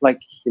like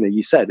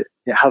you said,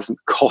 it hasn't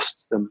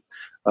cost them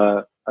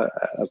a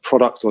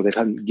product, or they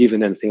haven't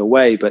given anything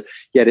away, but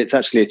yet it's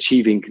actually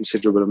achieving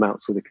considerable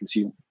amounts for the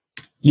consumer.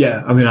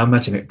 Yeah, I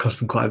imagine it cost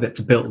them quite a bit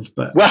to build,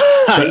 but sure.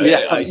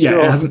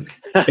 It hasn't.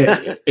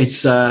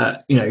 It's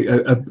a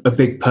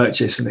big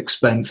purchase and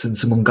expense and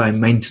some ongoing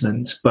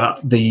maintenance, but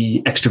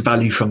the extra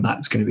value from that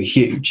is going to be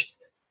huge.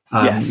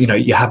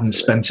 You haven't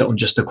spent it on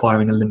just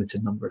acquiring a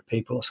limited number of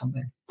people or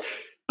something.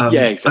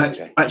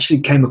 Exactly. I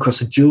actually came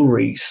across a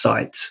jewelry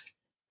site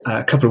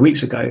a couple of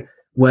weeks ago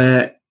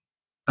where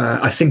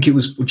I think it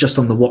was just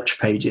on the watch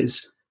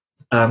pages.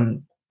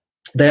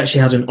 They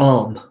actually had an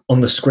arm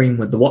on the screen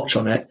with the watch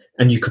on it,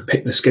 and you could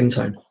pick the skin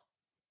tone.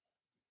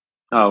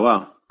 Oh,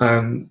 wow.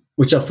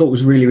 Which I thought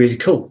was really, really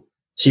cool.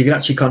 So you could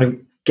actually kind of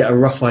get a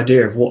rough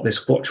idea of what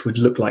this watch would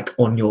look like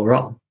on your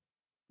arm.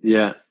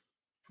 Yeah.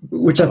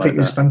 Which I think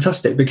is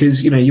fantastic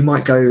because, you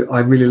might go, I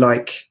really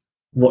like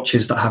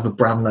watches that have a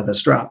brown leather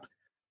strap.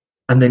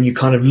 And then you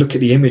kind of look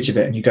at the image of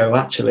it and you go,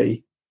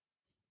 actually,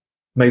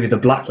 maybe the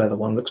black leather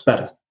one looks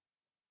better.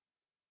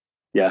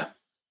 Yeah.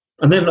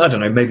 And then, I don't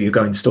know, maybe you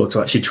go in store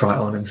to actually try it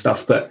on and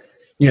stuff. But,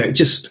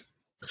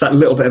 it's that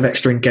little bit of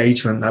extra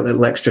engagement, that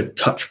little extra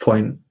touch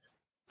point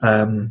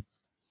I've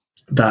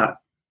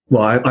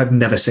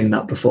never seen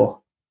that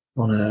before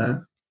on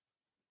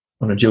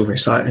a jewelry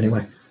site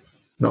anyway.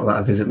 Not that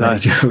I visit many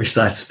jewelry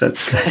sites,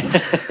 but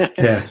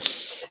yeah.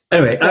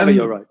 Anyway,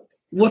 you're right.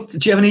 Do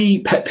you have any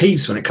pet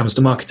peeves when it comes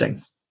to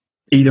marketing,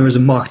 either as a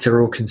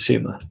marketer or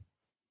consumer?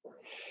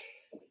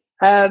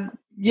 Well,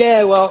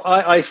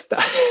 I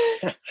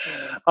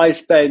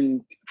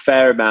spend a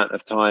fair amount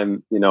of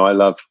time. I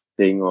love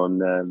being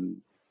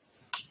on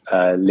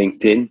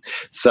LinkedIn.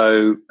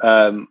 So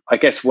I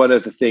guess one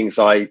of the things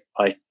I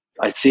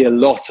see a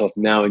lot of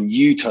now, and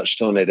you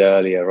touched on it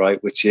earlier,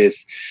 right, which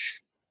is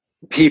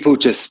people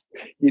just,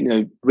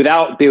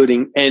 without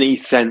building any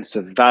sense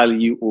of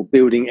value or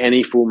building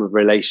any form of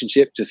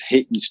relationship, just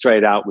hit you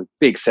straight out with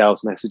big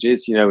sales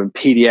messages, and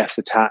PDFs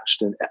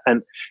attached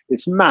and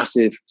this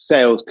massive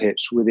sales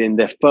pitch within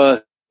their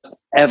first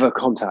ever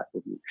contact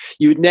with you.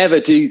 You would never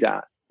do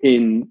that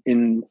in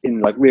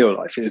like real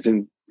life. It's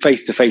in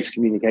face-to-face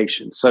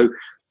communication. So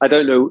I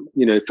don't know,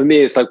 for me,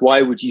 it's like,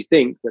 why would you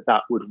think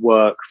that would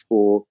work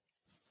for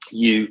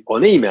you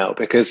on email?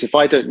 Because if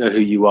I don't know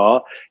who you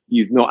are,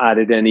 you've not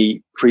added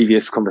any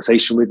previous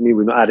conversation with me,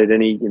 we've not added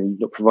any, you've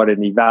not provided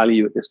any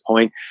value at this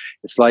point.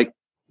 It's like,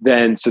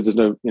 then, so there's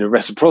no,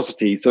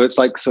 reciprocity. So it's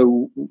like,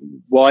 so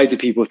why do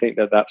people think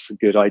that that's a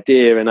good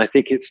idea? And I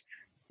think it's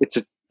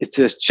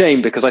a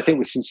shame, because I think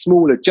with some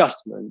small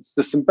adjustments,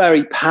 there's some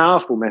very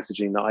powerful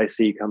messaging that I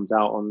see comes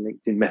out on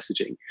LinkedIn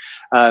messaging,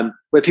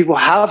 where people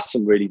have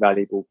some really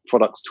valuable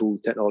products,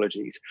 tools,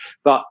 technologies,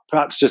 but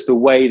perhaps just the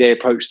way they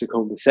approach the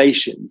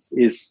conversations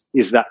is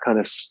that kind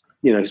of,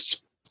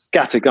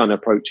 scattergun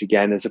approach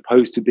again, as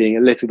opposed to being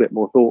a little bit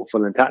more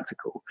thoughtful and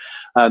tactical.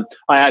 I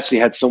actually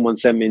had someone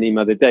send me an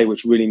email the other day,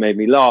 which really made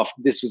me laugh.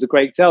 This was a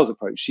great sales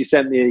approach. She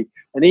sent me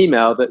an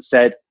email that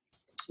said,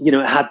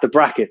 it had the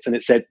brackets and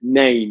it said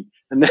name,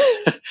 and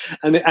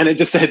then, and it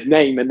just said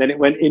name, and then it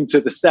went into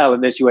the cell,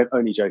 and then she went,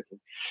 only joking.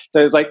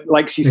 So it's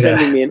like she's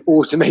sending me an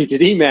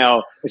automated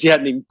email, and she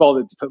hadn't even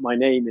bothered to put my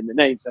name in the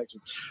name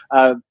section.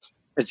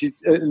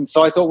 And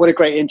so I thought, what a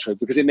great intro,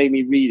 because it made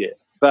me read it.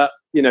 But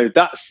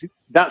that's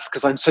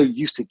because I'm so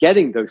used to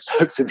getting those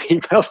types of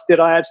emails.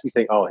 Did I actually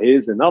think, oh,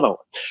 here's another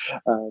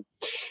one?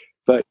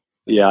 But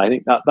yeah, I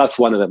think that's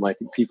one of them. I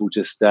think people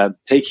just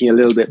taking a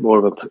little bit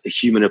more of a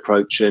human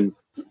approach, and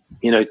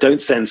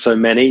don't send so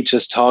many.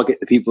 Just target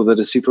the people that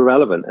are super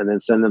relevant, and then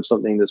send them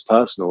something that's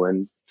personal,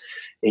 and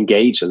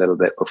engage a little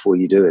bit before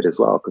you do it as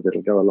well, because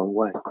it'll go a long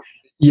way.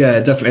 Yeah,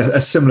 definitely. A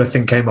similar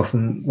thing came up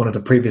in one of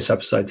the previous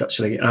episodes,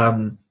 actually.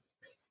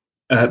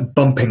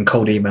 Bumping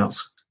cold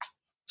emails.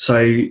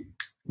 So,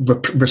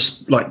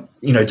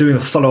 doing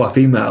a follow-up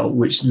email,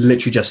 which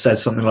literally just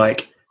says something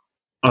like,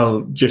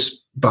 "Oh,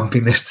 just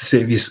bumping this to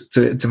see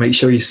if to make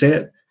sure you see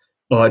it,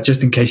 or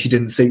just in case you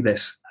didn't see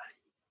this."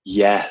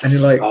 Yes. And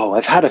you're like, "Oh,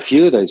 I've had a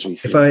few of those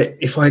recently."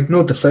 If I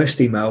ignored the first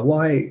email,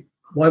 why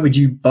would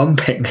you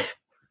bumping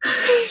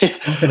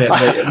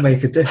it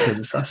make a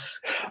difference?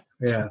 That's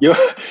yeah.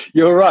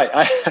 You're right.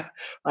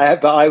 I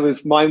had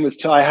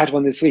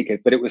one this week,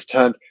 but it was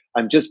turned,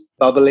 "I'm just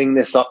bubbling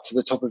this up to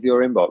the top of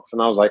your inbox."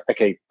 And I was like,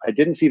 okay, I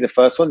didn't see the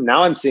first one.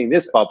 Now I'm seeing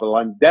this bubble.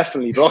 I'm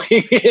definitely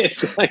blocking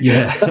it.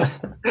 Yeah.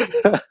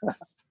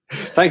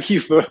 Thank you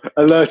for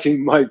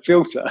alerting my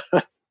filter.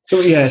 So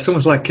yeah, it's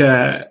almost like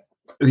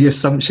the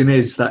assumption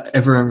is that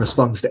everyone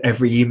responds to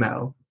every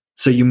email.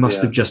 So you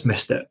must have just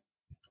missed it.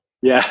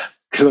 Yeah.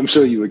 Because I'm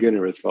sure you were going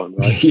to respond,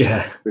 right?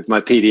 Yeah. With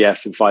my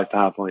PDFs and 5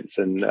 PowerPoints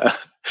and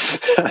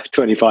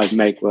 25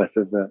 meg worth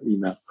of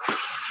email.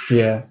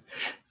 Yeah.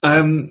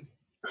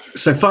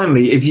 So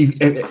finally,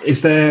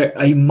 is there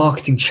a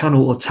marketing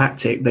channel or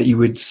tactic that you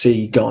would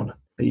see gone,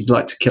 that you'd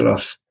like to kill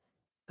off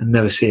and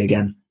never see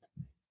again?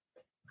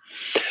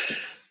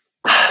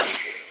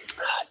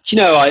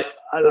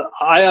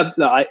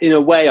 I in a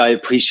way, I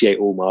appreciate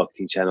all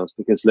marketing channels,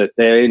 because look,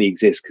 they only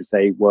exist because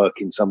they work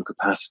in some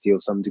capacity or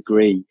some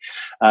degree.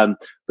 The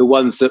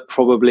ones that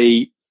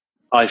probably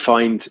I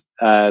find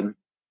that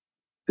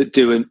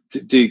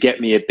do get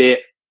me a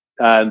bit,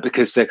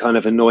 because they're kind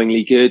of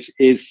annoyingly good,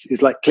 is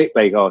like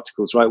clickbait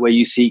articles, right? Where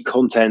you see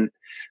content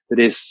that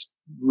is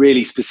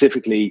really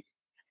specifically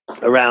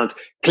around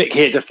click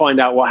here to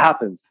find out what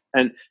happens.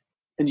 And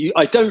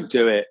I don't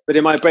do it, but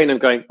in my brain I'm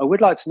going, I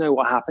would like to know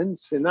what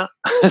happens in that.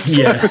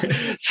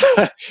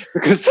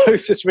 Because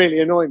those just really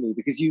annoy me,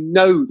 because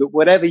that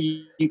whatever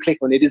you click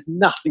on, it is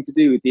nothing to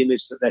do with the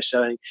image that they're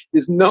showing.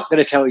 It's not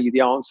going to tell you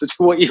the answer to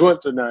what you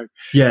want to know.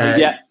 Yeah. And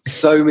yet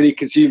so many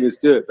consumers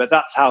do it, but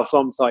that's how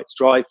some sites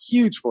drive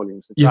huge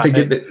volumes of traffic.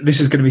 You think this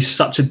is going to be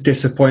such a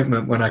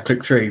disappointment when I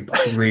click through, but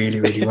I really,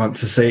 really want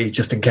to see,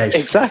 just in case.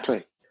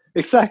 Exactly.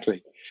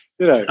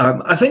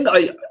 I think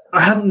I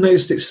haven't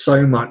noticed it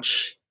so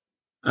much,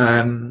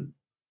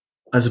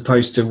 as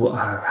opposed to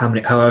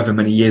however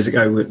many years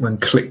ago when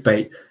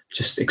clickbait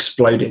just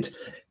exploded.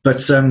 But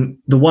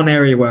the one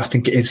area where I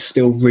think it is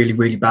still really,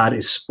 really bad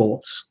is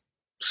sports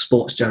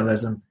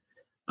journalism.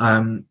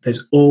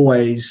 There's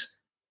always,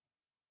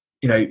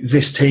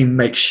 this team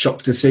makes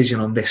shock decision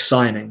on this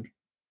signing,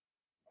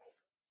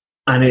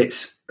 and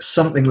it's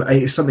something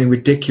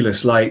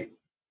ridiculous, like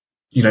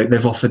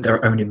they've offered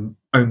their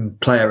own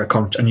player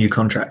a new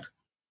contract.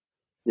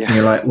 Yeah. And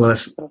you're like, well,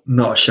 that's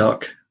not a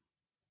shock.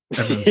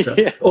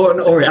 Yeah.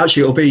 Or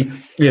actually it'll be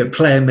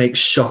player makes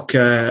shock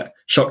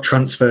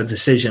transfer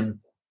decision,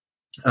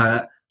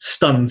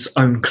 stuns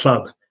own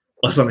club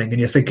or something, and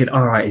you're thinking,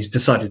 all right, he's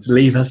decided to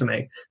leave, hasn't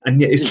he?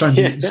 And yet he's signed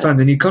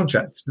a new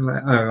contract. You're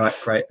like, oh right,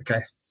 great,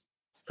 okay,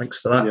 thanks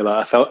for that. And you're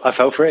like, I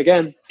fell for it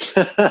again.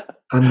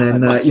 And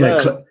then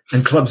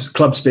and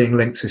clubs being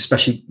linked to,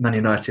 especially Man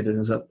United, and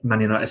as a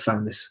Man United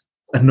fan, this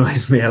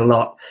annoys me a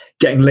lot,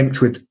 getting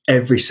linked with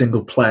every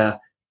single player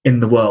in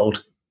the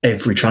world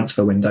every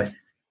transfer window.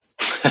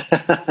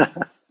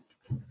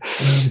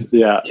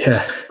 Yeah,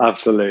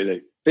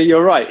 absolutely. But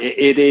you're right.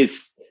 It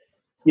is,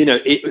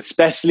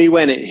 especially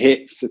when it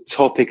hits a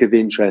topic of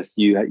interest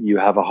you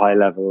have a high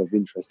level of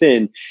interest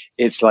in.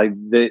 It's like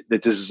the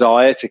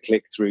desire to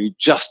click through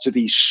just to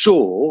be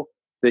sure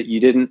that you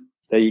didn't.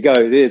 There you go.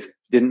 It is.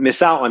 Didn't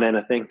miss out on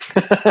anything.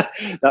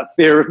 That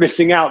fear of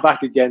missing out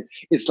back again.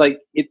 It's like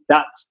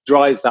that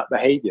drives that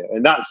behavior.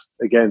 And that's,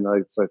 again,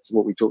 that's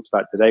what we talked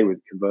about today with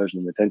conversion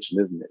and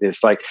retention, isn't it?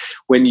 It's like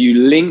when you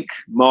link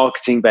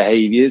marketing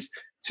behaviors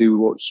to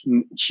what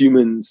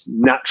humans'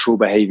 natural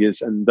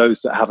behaviors and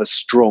those that have a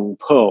strong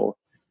pull,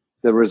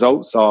 the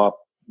results are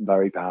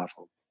very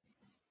powerful.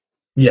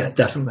 Yeah,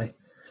 definitely.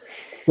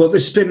 Well,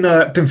 this has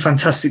been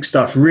fantastic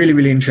stuff. Really,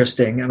 really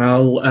interesting. And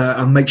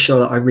I'll make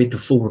sure that I read the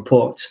full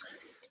report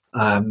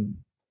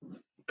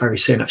very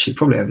soon, actually,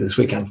 probably over this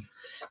weekend.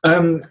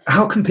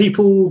 How can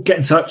people get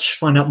in touch,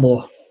 find out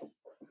more?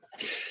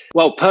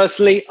 Well,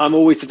 personally, I'm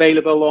always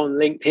available on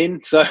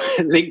LinkedIn. So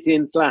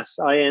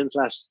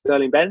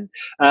LinkedIn.in/IN/SterlingBen.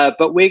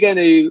 But we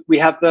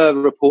have the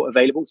report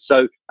available.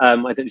 So I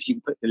don't know if you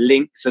can put the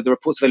link. So the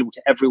report's available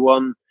to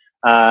everyone.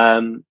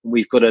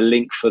 We've got a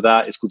link for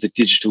that. It's called the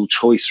Digital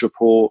Choice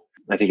Report.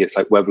 I think it's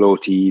like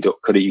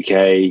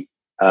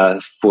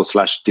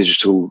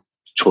webloyalty.co.uk/digital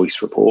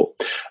choice report.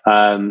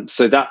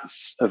 So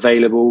that's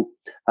available.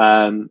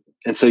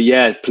 And so,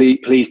 yeah,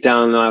 please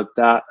download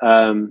that.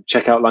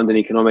 Check out London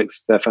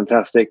Economics; they're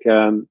fantastic.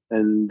 So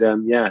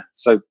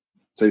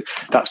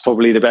that's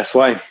probably the best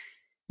way.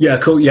 Yeah,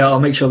 cool. Yeah, I'll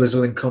make sure there's a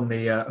link on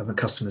the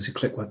Customers Who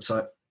Click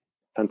website.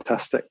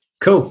 Fantastic.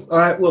 Cool. All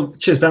right. Well,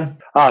 cheers, Ben.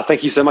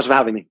 Thank you so much for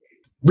having me.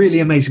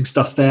 Really amazing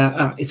stuff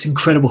there. It's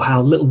incredible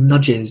how little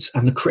nudges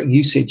and the correct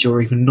usage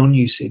or even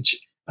non-usage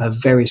of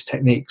various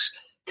techniques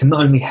can not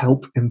only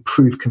help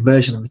improve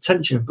conversion and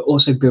retention, but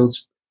also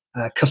builds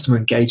customer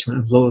engagement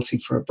and loyalty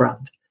for a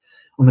brand.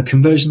 On the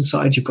conversion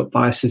side, you've got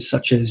biases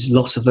such as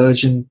loss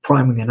aversion,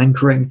 priming and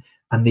anchoring,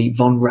 and the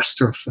von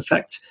Restorff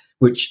effect,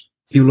 which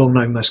you'll all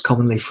know most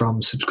commonly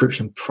from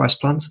subscription price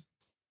plans.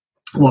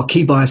 While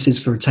key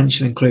biases for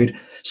retention include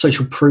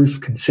social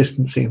proof,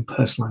 consistency, and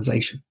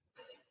personalization.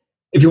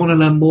 If you want to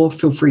learn more,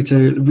 feel free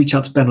to reach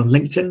out to Ben on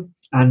LinkedIn,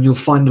 and you'll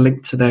find a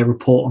link to their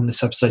report on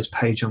this episode's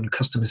page on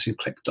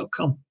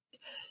customerswhoclick.com.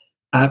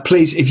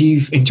 Please, if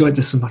you've enjoyed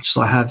this as much as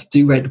I have,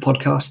 do rate the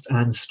podcast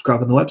and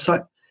subscribe on the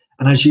website.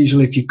 And as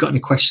usual, if you've got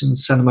any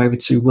questions, send them over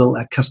to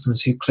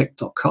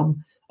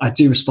will@customerswhoclick.com. I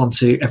do respond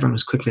to everyone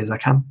as quickly as I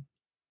can.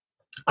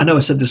 I know I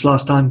said this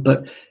last time,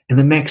 but in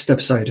the next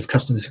episode of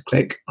Customers Who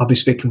Click, I'll be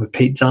speaking with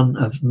Pete Dunn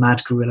of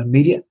Mad Gorilla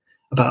Media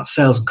about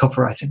sales and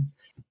copywriting.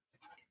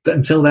 But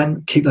until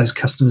then, keep those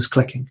customers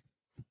clicking.